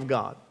the Son of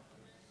God.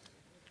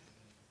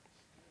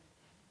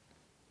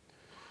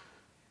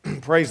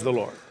 Praise the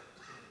Lord.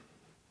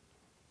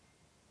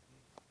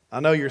 I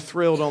know you're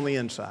thrilled on the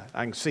inside.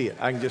 I can see it.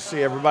 I can just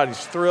see everybody's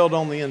thrilled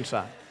on the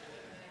inside.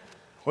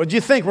 What do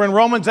you think? We're in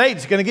Romans 8.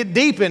 It's going to get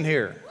deep in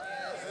here.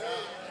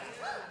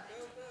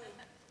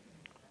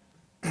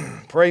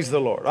 Praise the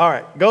Lord. All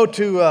right, go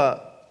to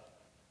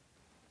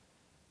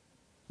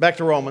back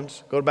to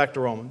Romans. Go back to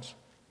Romans.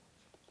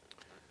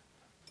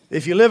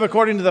 If you live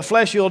according to the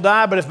flesh, you'll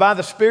die, but if by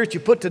the Spirit you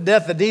put to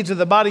death the deeds of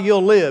the body,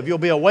 you'll live. You'll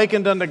be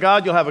awakened unto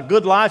God. You'll have a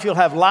good life. You'll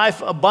have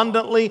life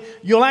abundantly.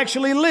 You'll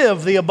actually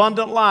live the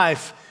abundant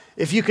life.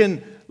 If you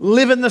can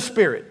live in the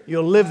Spirit,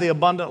 you'll live the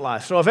abundant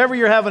life. So if ever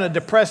you're having a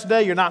depressed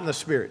day, you're not in the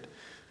Spirit.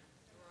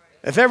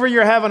 If ever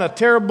you're having a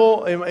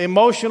terrible,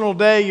 emotional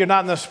day, you're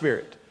not in the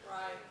Spirit.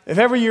 If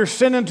ever you're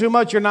sinning too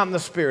much, you're not in the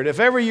Spirit. If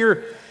ever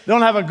you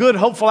don't have a good,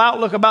 hopeful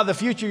outlook about the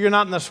future, you're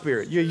not in the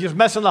Spirit. You're just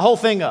messing the whole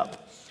thing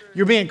up.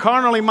 You're being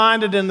carnally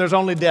minded, and there's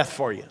only death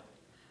for you.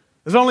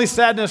 There's only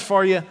sadness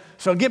for you.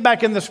 So get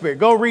back in the Spirit.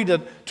 Go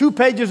read 2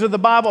 pages of the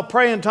Bible,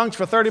 pray in tongues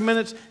for 30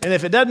 minutes, and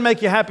if it doesn't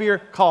make you happier,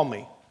 call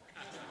me.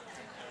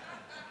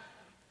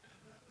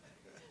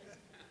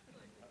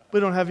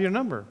 We don't have your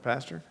number,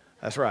 Pastor.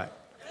 That's right.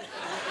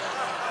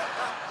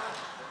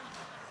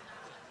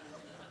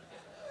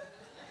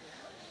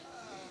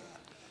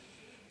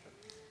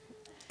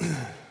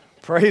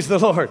 Praise the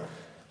Lord.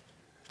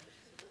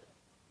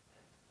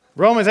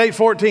 Romans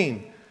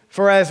 8:14.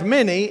 For as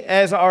many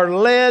as are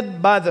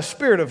led by the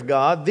Spirit of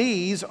God,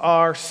 these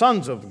are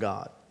sons of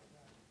God.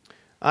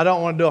 I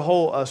don't want to do a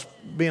whole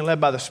being led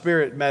by the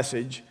Spirit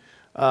message.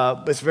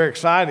 It's very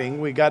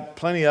exciting. We got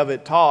plenty of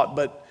it taught,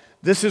 but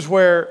this is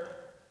where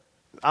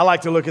I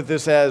like to look at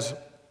this as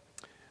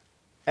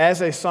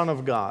a son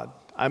of God,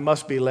 I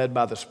must be led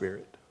by the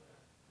Spirit.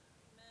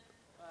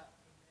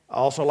 I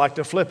also like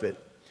to flip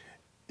it.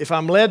 If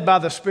I'm led by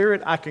the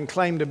Spirit, I can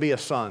claim to be a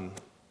son.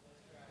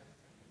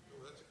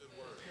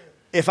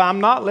 If I'm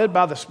not led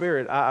by the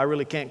Spirit, I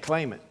really can't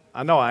claim it.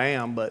 I know I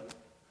am, but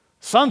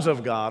sons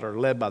of God are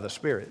led by the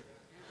Spirit.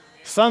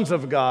 Sons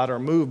of God are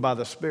moved by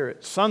the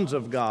Spirit. Sons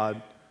of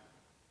God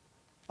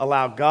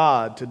allow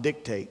God to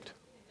dictate.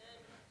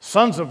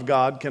 Sons of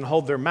God can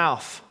hold their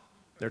mouth,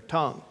 their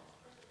tongue.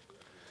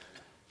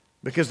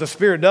 Because the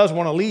Spirit does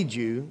want to lead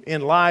you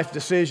in life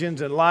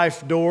decisions and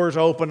life doors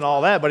open and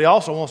all that, but He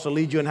also wants to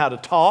lead you in how to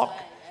talk,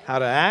 how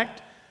to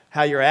act,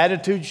 how your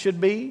attitude should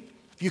be.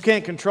 If you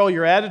can't control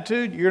your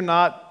attitude, you're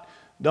not,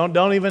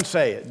 don't even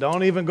say it.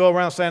 Don't even go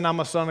around saying, I'm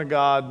a son of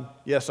God.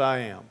 Yes, I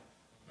am.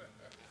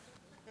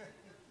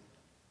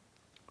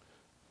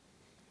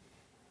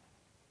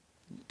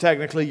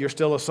 Technically, you're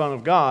still a son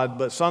of God,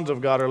 but sons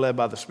of God are led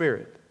by the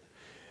Spirit.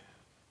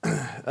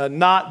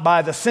 Not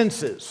by the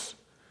senses.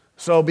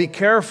 So be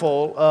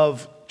careful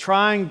of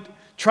trying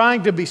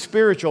to be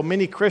spiritual.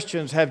 Many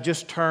Christians have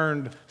just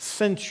turned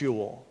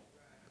sensual.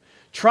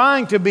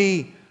 Trying to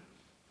be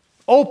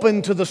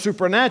open to the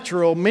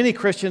supernatural, many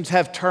Christians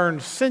have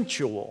turned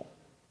sensual.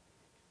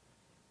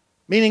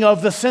 Meaning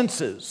of the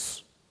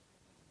senses.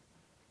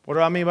 What do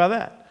I mean by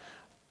that?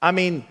 I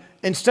mean,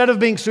 instead of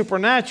being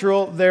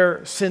supernatural,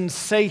 they're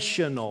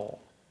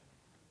sensational.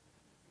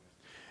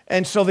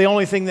 And so the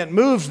only thing that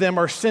moves them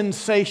are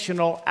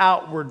sensational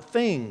outward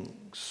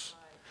things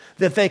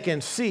that they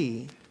can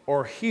see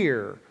or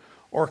hear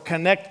or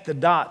connect the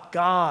dot.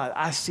 God,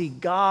 I see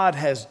God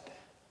has,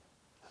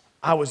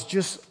 I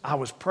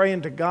was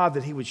praying to God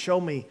that He would show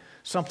me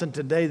something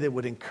today that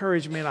would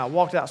encourage me, and I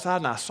walked outside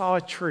and I saw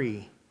a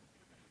tree.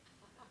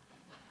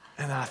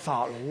 And I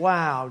thought,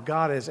 wow,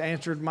 God has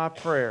answered my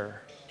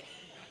prayer.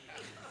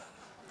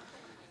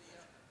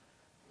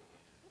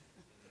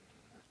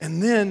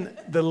 And then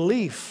the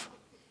leaf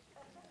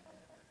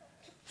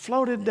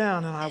floated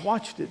down, and I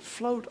watched it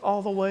float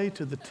all the way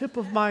to the tip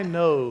of my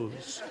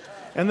nose.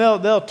 And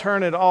they'll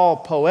turn it all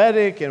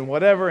poetic and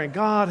whatever, and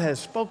God has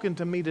spoken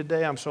to me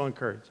today. I'm so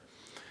encouraged.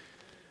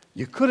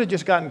 You could have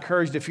just got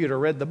encouraged if you'd have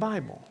read the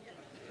Bible,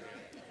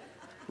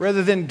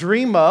 rather than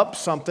dream up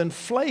something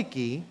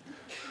flaky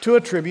to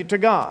attribute to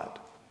God.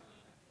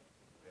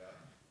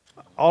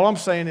 All I'm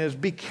saying is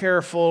be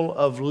careful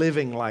of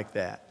living like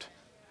that.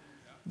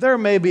 There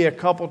may be a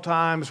couple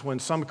times when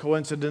some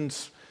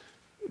coincidence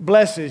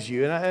blesses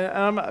you.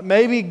 And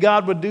maybe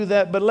God would do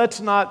that, but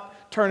let's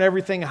not turn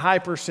everything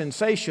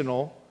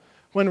hyper-sensational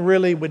when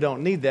really we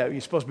don't need that. You're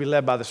supposed to be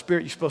led by the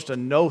Spirit. You're supposed to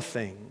know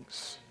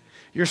things.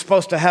 You're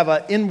supposed to have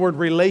an inward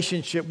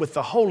relationship with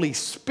the Holy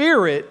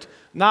Spirit,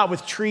 not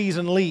with trees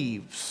and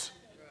leaves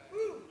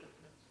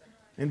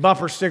and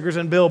bumper stickers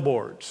and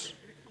billboards.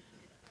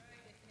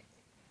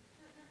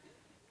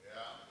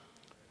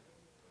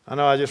 I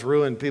know I just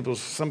ruined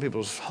some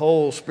people's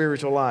whole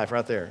spiritual life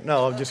right there.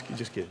 No, I'm just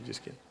kidding.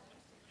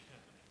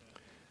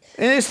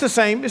 And it's the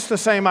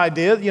same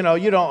idea. You know,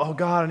 you don't, oh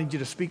God, I need you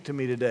to speak to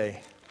me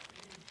today.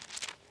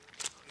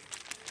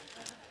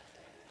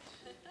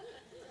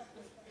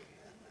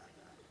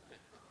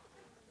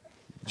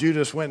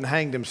 Judas went and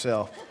hanged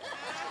himself.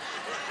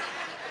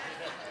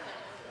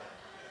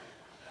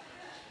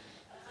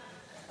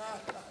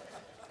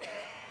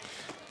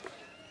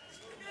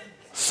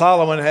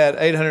 Solomon had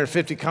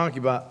 850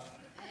 concubines.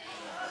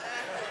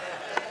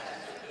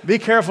 Be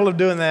careful of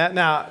doing that.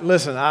 Now,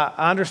 listen, I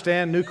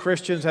understand new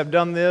Christians have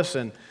done this,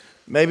 and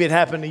maybe it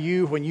happened to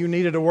you when you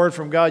needed a word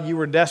from God. You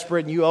were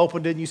desperate, and you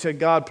opened it, and you said,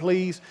 God,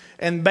 please,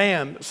 and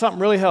bam,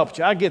 something really helped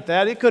you. I get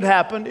that. It could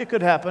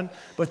happen,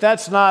 but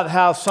that's not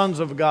how sons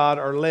of God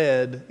are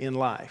led in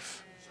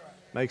life.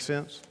 Make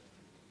sense?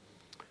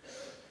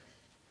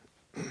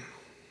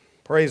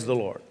 Praise the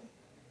Lord.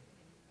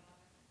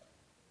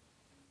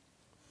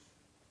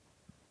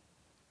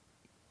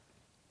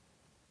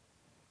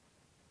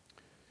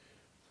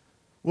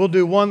 We'll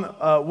do one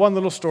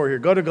little story here.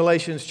 Go to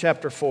Galatians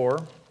chapter 4,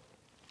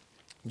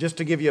 just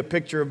to give you a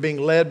picture of being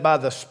led by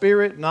the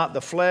Spirit, not the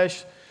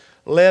flesh,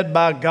 led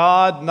by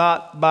God,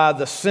 not by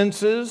the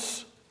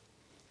senses,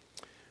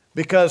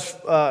 because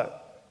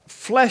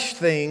flesh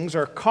things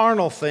or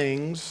carnal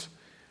things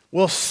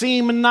will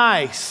seem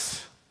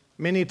nice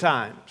many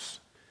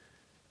times.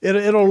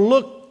 It'll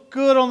look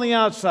good on the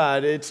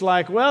outside. It's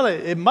like, well,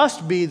 it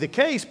must be the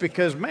case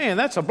because, man,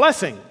 that's a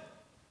blessing.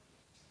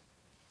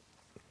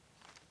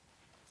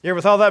 You ever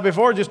thought that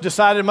before? Just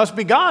decided it must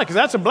be God because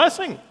that's a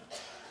blessing.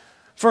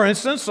 For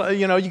instance,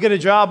 you get a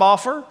job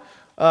offer.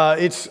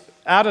 It's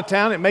out of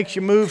town. It makes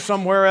you move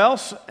somewhere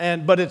else,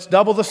 but it's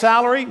double the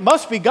salary.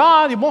 Must be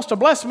God. He wants to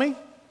bless me.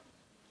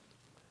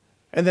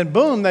 And then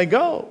boom, they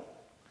go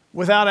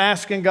without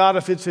asking God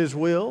if it's His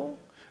will,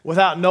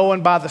 without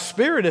knowing by the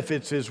Spirit if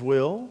it's His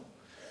will,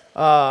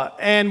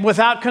 and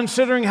without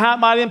considering how it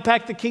might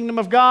impact the kingdom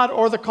of God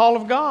or the call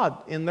of God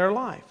in their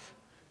life.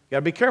 You got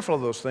to be careful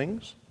of those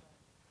things.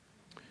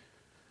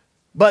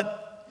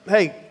 But,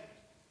 hey,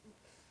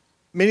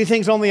 many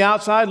things on the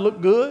outside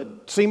look good,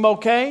 seem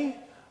okay,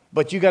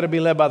 but you got to be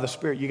led by the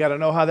Spirit. You got to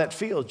know how that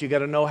feels. You got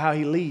to know how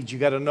He leads. You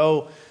got to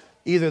know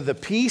either the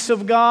peace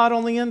of God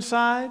on the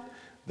inside,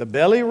 the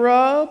belly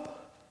rub.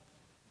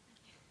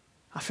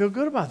 I feel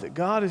good about that.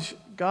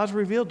 God's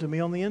revealed to me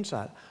on the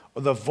inside.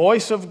 Or the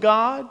voice of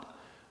God,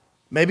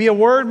 maybe a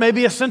word,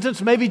 maybe a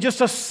sentence, maybe just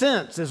a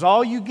sense is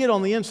all you get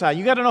on the inside.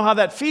 You got to know how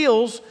that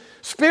feels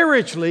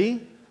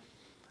spiritually,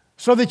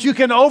 so that you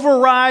can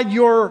override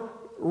your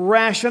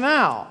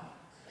rationale.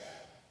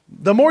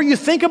 The more you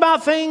think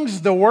about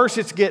things, the worse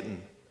it's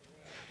getting.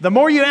 The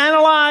more you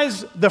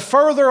analyze, the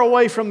further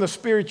away from the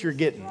Spirit you're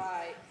getting.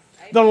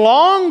 The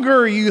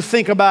longer you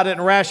think about it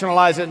and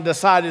rationalize it and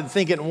decide to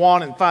think it and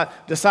want it and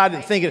decide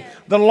to think it,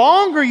 the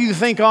longer you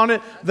think on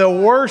it, the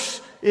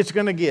worse it's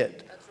going to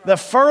get. The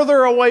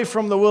further away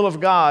from the will of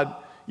God,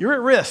 you're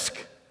at risk.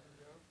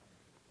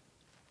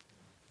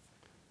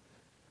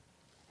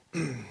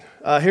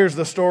 Here's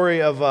the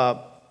story of,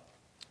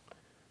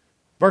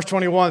 verse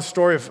 21,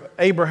 story of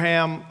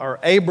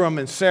Abram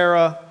and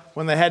Sarah.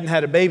 When they hadn't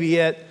had a baby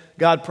yet,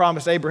 God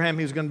promised Abraham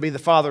he was going to be the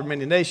father of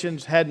many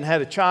nations. Hadn't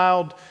had a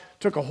child.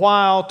 Took a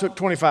while, took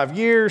 25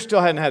 years, still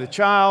hadn't had a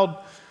child.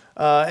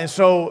 And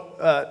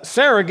so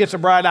Sarah gets a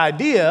bright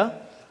idea.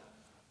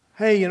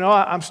 Hey,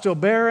 I'm still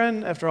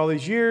barren after all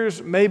these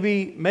years.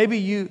 Maybe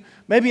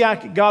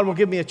God will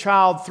give me a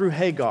child through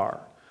Hagar.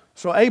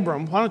 So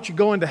Abram, why don't you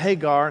go into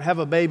Hagar and have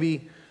a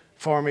baby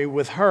for me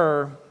with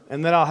her,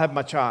 and then I'll have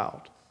my child.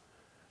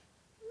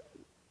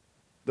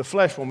 The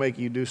flesh will make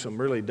you do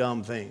some really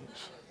dumb things.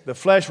 The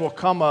flesh will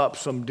come up with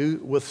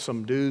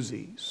some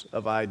doozies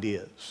of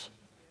ideas.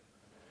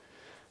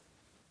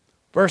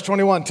 Verse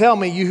 21, tell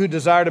me, you who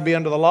desire to be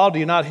under the law, do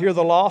you not hear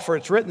the law? For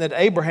it's written that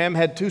Abraham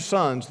had two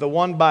sons, the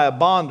one by a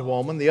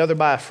bondwoman, the other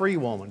by a free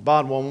woman.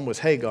 Bondwoman was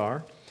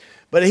Hagar.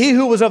 But he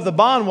who was of the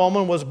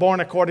bondwoman was born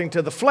according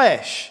to the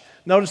flesh.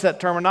 Notice that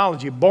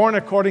terminology, born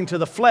according to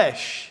the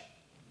flesh.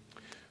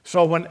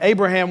 So when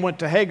Abraham went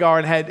to Hagar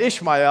and had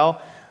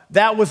Ishmael,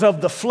 that was of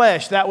the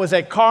flesh. That was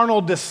a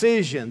carnal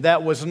decision.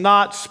 That was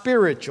not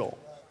spiritual.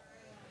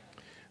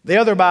 The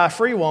other by a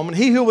free woman.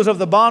 He who was of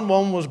the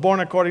bondwoman was born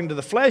according to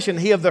the flesh, and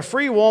he of the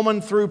free woman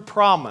through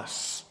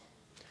promise.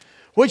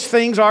 Which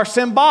things are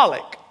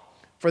symbolic?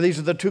 For these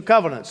are the two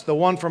covenants. The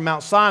one from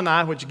Mount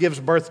Sinai, which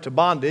gives birth to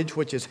bondage,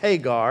 which is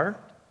Hagar.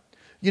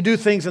 You do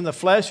things in the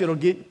flesh, it'll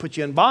put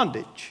you in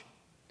bondage.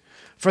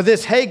 For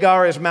this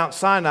Hagar is Mount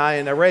Sinai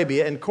in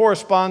Arabia and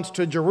corresponds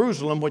to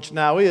Jerusalem, which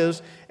now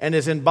is, and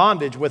is in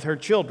bondage with her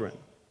children.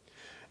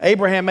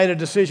 Abraham made a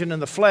decision in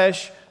the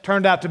flesh,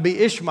 turned out to be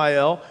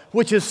Ishmael,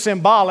 which is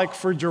symbolic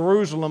for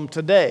Jerusalem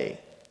today.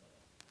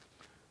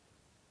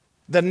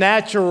 The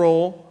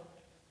natural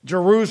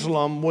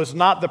Jerusalem was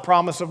not the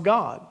promise of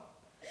God.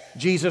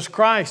 Jesus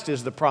Christ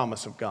is the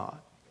promise of God.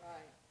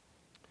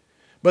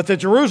 But the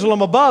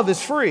Jerusalem above is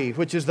free,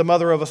 which is the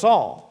mother of us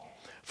all.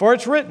 For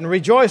it's written,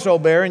 rejoice, O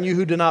barren, you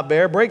who do not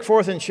bear. Break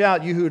forth and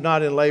shout, you who are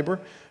not in labor.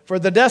 For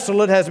the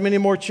desolate has many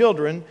more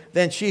children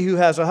than she who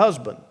has a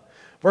husband.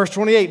 Verse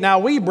 28, now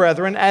we,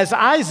 brethren, as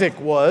Isaac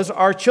was,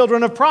 are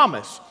children of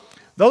promise.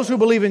 Those who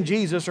believe in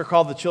Jesus are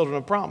called the children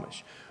of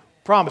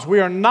promise. We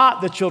are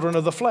not the children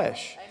of the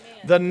flesh.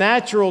 Amen. The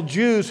natural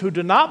Jews who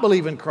do not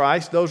believe in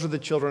Christ, those are the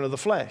children of the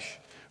flesh.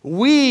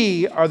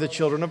 We are the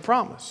children of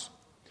promise.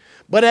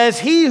 But as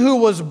he who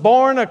was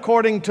born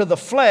according to the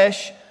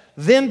flesh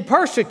then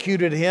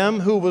persecuted him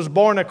who was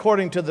born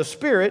according to the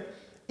Spirit,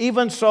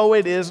 even so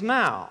it is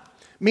now.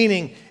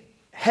 Meaning,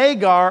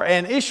 Hagar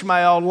and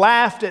Ishmael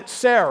laughed at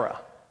Sarah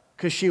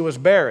because she was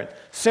barren.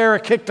 Sarah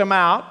kicked them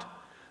out.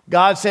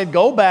 God said,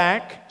 go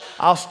back.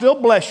 I'll still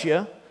bless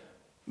you.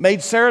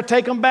 Made Sarah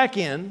take them back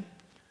in.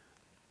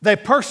 They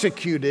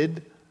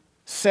persecuted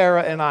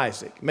Sarah and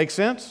Isaac. Make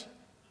sense?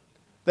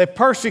 They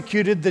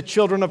persecuted the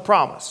children of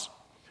promise.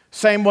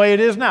 Same way it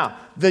is now.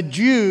 The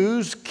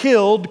Jews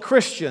killed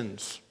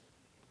Christians.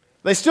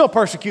 They still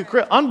persecute,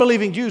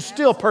 unbelieving Jews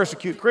still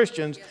persecute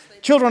Christians.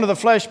 Children of the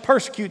flesh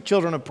persecute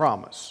children of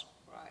promise.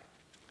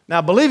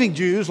 Now, believing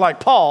Jews like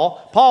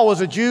Paul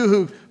was a Jew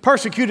who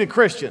persecuted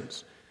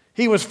Christians.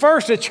 He was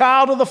first a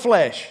child of the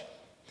flesh.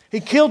 He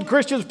killed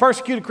Christians,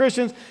 persecuted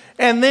Christians,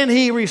 and then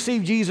he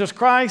received Jesus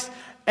Christ,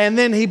 and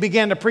then he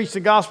began to preach the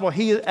gospel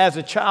as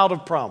a child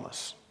of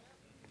promise.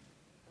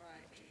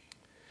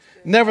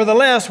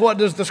 Nevertheless, what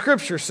does the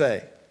scripture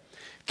say?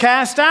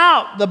 Cast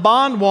out the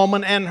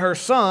bondwoman and her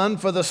son,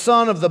 for the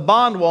son of the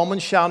bondwoman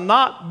shall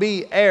not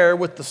be heir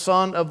with the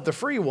son of the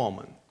free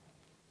woman.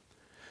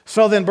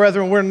 So then,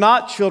 brethren, we're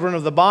not children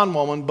of the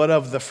bondwoman, but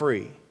of the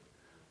free.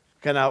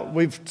 Okay, now,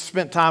 we've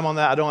spent time on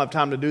that. I don't have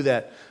time to do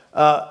that.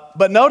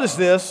 But notice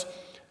this.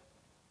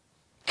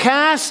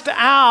 Cast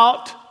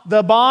out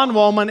the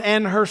bondwoman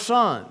and her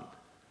son.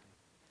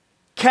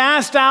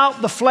 Cast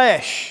out the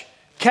flesh.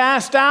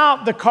 Cast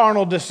out the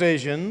carnal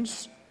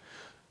decisions.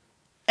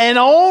 And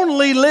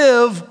only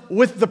live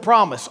with the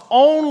promise.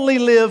 Only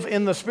live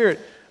in the Spirit.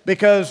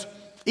 Because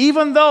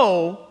even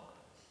though,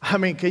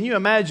 can you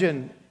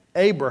imagine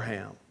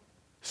Abraham?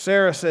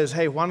 Sarah says,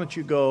 hey, why don't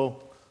you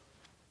go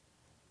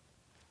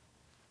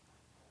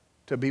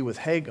to be with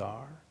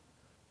Hagar?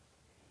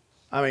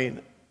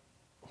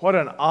 What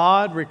an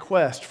odd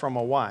request from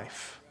a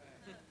wife.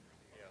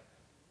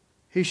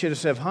 He should have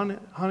said,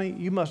 honey,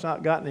 you must not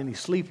have gotten any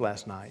sleep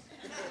last night.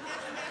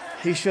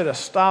 He should have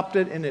stopped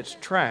it in its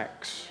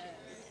tracks.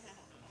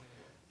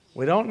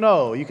 We don't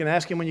know. You can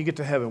ask him when you get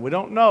to heaven. We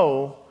don't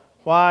know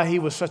why he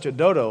was such a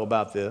dodo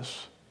about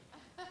this.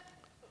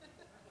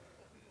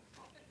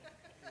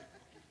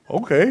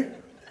 Okay.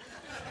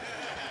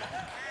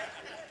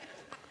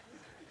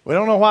 We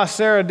don't know why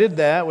Sarah did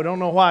that. We don't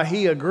know why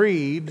he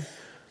agreed.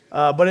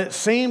 But it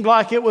seemed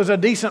like it was a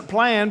decent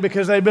plan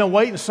because they'd been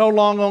waiting so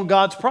long on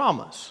God's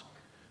promise.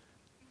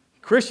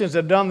 Christians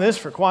have done this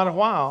for quite a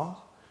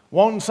while,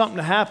 wanting something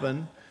to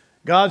happen.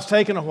 God's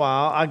taken a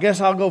while. I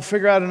guess I'll go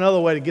figure out another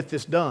way to get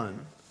this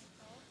done.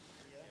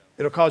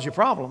 It'll cause you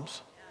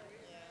problems.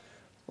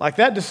 Like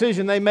that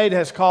decision they made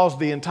has caused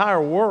the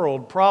entire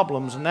world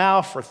problems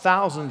now for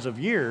thousands of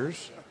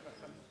years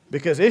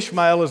because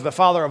Ishmael is the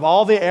father of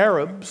all the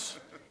Arabs.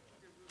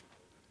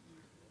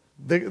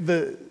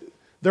 The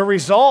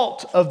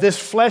result of this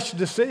flesh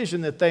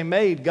decision that they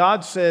made,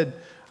 God said,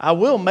 I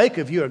will make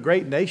of you a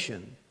great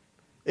nation.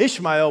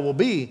 Ishmael will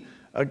be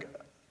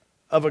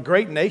of a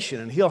great nation,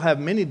 and he'll have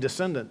many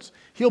descendants.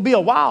 He'll be a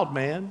wild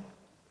man,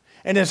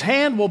 and his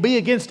hand will be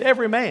against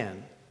every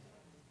man.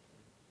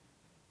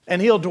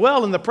 And he'll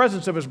dwell in the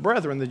presence of his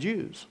brethren, the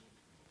Jews.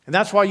 And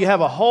that's why you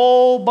have a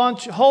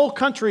whole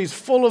countries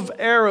full of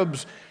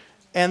Arabs,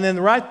 and then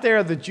right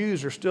there the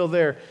Jews are still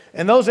there.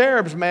 And those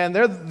Arabs, man,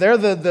 they're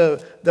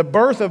the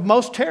birth of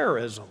most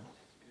terrorism.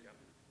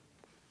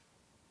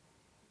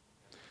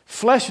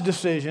 Flesh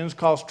decisions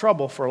cause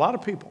trouble for a lot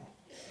of people.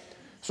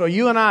 So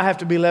you and I have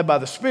to be led by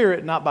the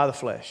Spirit, not by the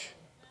flesh.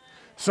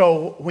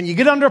 So when you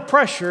get under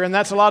pressure, and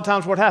that's a lot of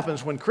times what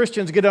happens, when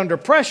Christians get under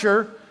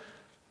pressure,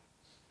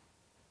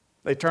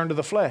 they turn to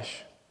the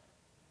flesh.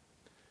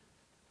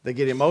 They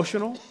get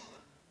emotional.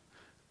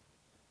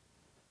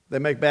 They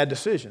make bad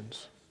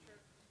decisions.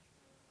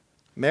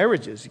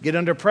 Marriages, you get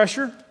under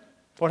pressure,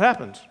 what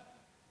happens?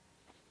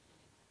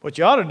 What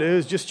you ought to do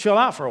is just chill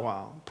out for a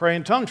while. Pray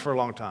in tongues for a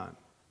long time.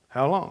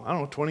 How long? I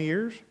don't know, 20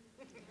 years?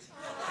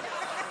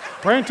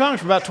 Pray in tongues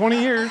for about 20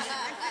 years.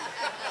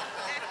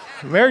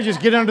 Marriages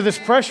get under this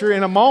pressure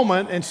in a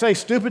moment and say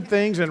stupid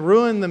things and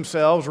ruin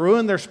themselves,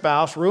 ruin their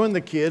spouse, ruin the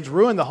kids,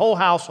 ruin the whole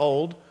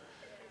household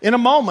in a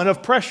moment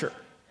of pressure.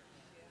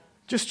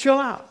 Just chill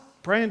out.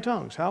 Pray in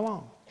tongues. How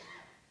long?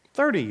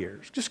 30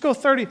 years. Just go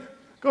 30.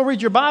 Go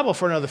read your Bible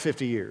for another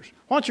 50 years.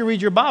 Why don't you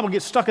read your Bible,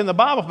 get stuck in the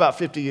Bible for about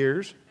 50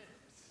 years,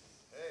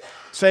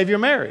 save your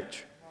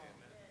marriage.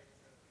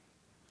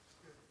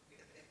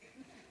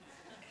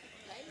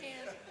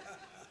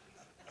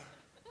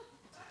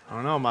 I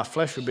don't know, my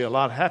flesh would be a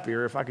lot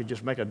happier if I could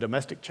just make a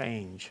domestic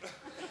change.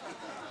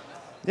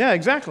 Yeah,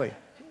 exactly.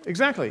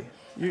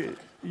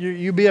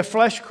 You be a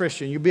flesh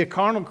Christian. You be a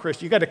carnal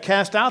Christian. You got to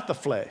cast out the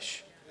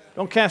flesh.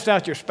 Don't cast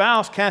out your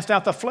spouse, cast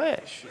out the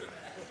flesh.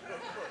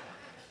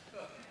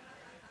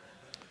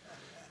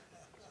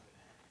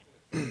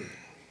 I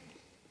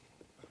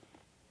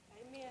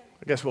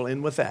guess we'll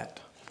end with that.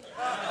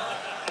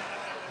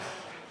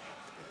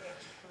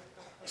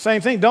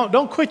 Same thing.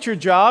 Don't quit your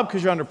job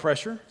because you're under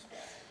pressure.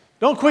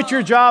 Don't quit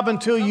your job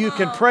until you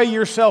can pray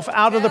yourself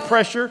out of the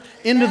pressure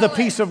into the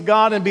peace of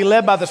God and be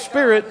led by the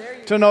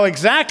Spirit to know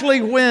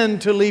exactly when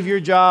to leave your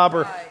job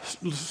or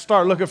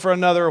start looking for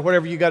another or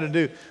whatever you got to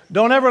do.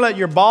 Don't ever let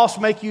your boss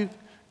make you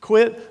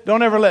quit.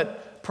 Don't ever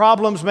let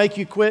problems make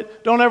you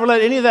quit. Don't ever let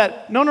any of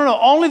that. No.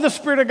 Only the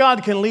Spirit of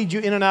God can lead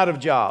you in and out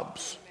of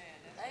jobs.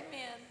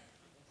 Amen.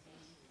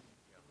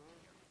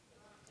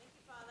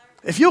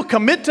 If you'll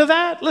commit to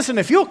that, listen,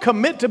 if you'll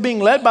commit to being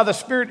led by the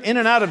Spirit in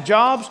and out of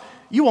jobs,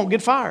 you won't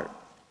get fired.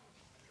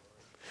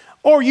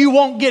 Or you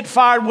won't get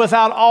fired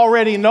without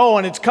already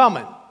knowing it's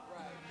coming.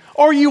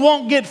 Or you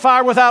won't get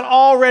fired without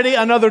already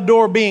another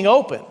door being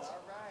open.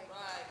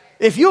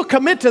 If you'll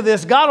commit to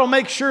this, God will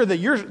make sure that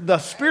the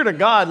Spirit of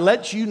God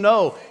lets you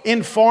know,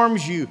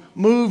 informs you,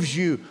 moves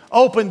you,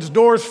 opens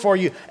doors for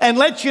you, and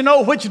lets you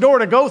know which door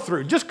to go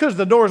through. Just because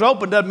the door's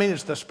open doesn't mean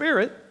it's the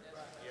Spirit.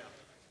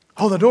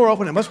 Oh, the door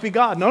opened, it must be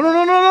God.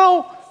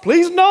 No.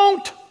 Please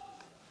don't.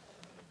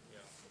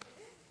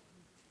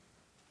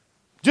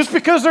 Just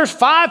because there's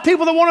 5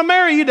 people that want to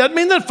marry you doesn't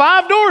mean that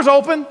 5 doors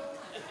open.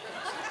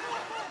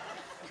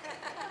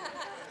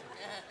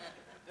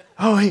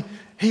 Oh,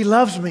 he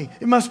loves me.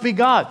 It must be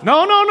God.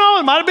 No.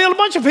 It might be a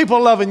bunch of people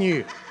loving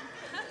you.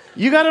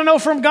 You got to know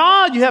from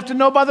God. You have to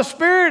know by the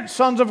Spirit.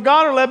 Sons of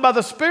God are led by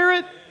the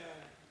Spirit.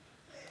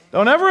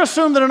 Don't ever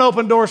assume that an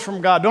open door is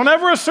from God. Don't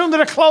ever assume that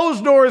a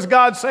closed door is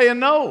God saying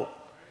no.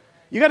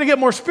 You got to get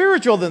more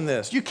spiritual than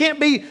this. You can't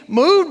be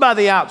moved by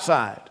the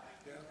outside.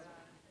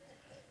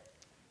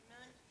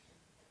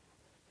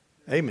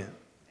 Amen.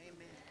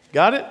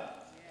 Got it?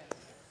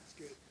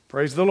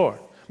 Praise the Lord.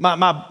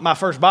 My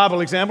first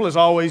Bible example is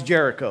always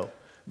Jericho.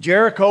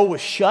 Jericho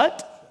was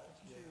shut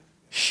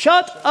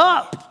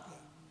up.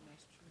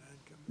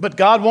 But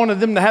God wanted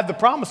them to have the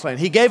promised land.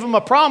 He gave them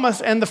a promise,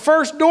 and the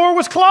first door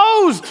was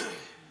closed.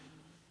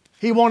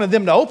 He wanted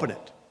them to open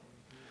it.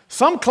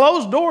 Some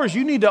closed doors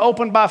you need to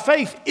open by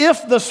faith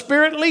if the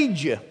Spirit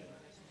leads you.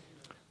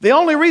 The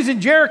only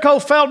reason Jericho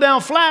fell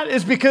down flat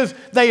is because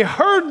they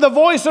heard the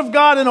voice of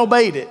God and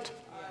obeyed it.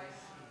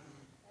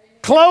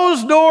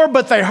 Closed door,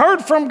 but they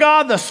heard from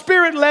God. The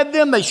Spirit led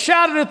them. They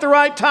shouted at the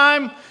right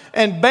time,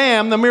 and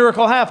bam, the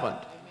miracle happened.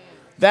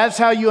 That's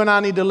how you and I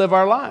need to live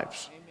our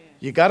lives.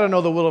 You got to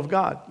know the will of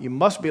God. You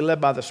must be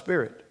led by the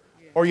Spirit,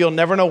 or you'll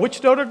never know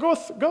which door to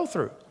go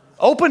through.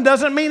 Open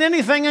doesn't mean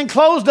anything, and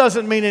closed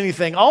doesn't mean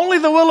anything. Only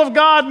the will of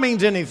God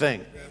means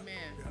anything.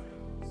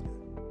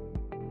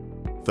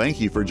 Thank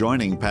you for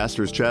joining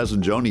Pastors Chaz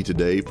and Joni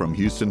today from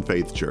Houston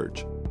Faith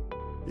Church.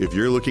 If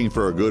you're looking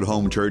for a good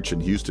home church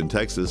in Houston,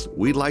 Texas,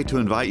 we'd like to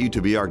invite you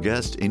to be our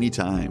guest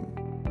anytime.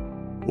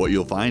 What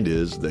you'll find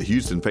is that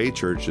Houston Faith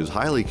Church is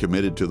highly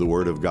committed to the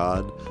Word of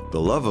God,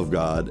 the love of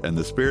God, and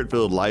the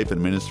Spirit-filled life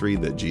and ministry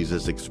that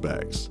Jesus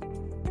expects.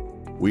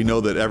 We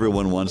know that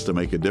everyone wants to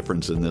make a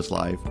difference in this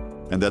life,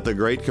 and that the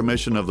Great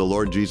Commission of the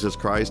Lord Jesus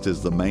Christ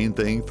is the main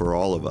thing for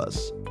all of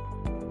us.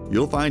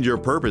 You'll find your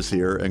purpose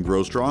here and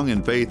grow strong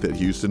in faith at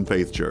Houston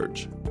Faith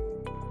Church.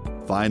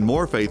 Find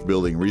more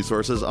faith-building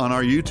resources on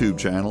our YouTube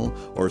channel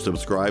or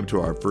subscribe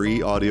to our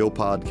free audio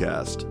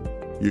podcast.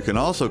 You can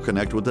also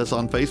connect with us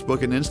on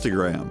Facebook and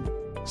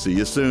Instagram. See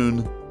you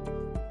soon.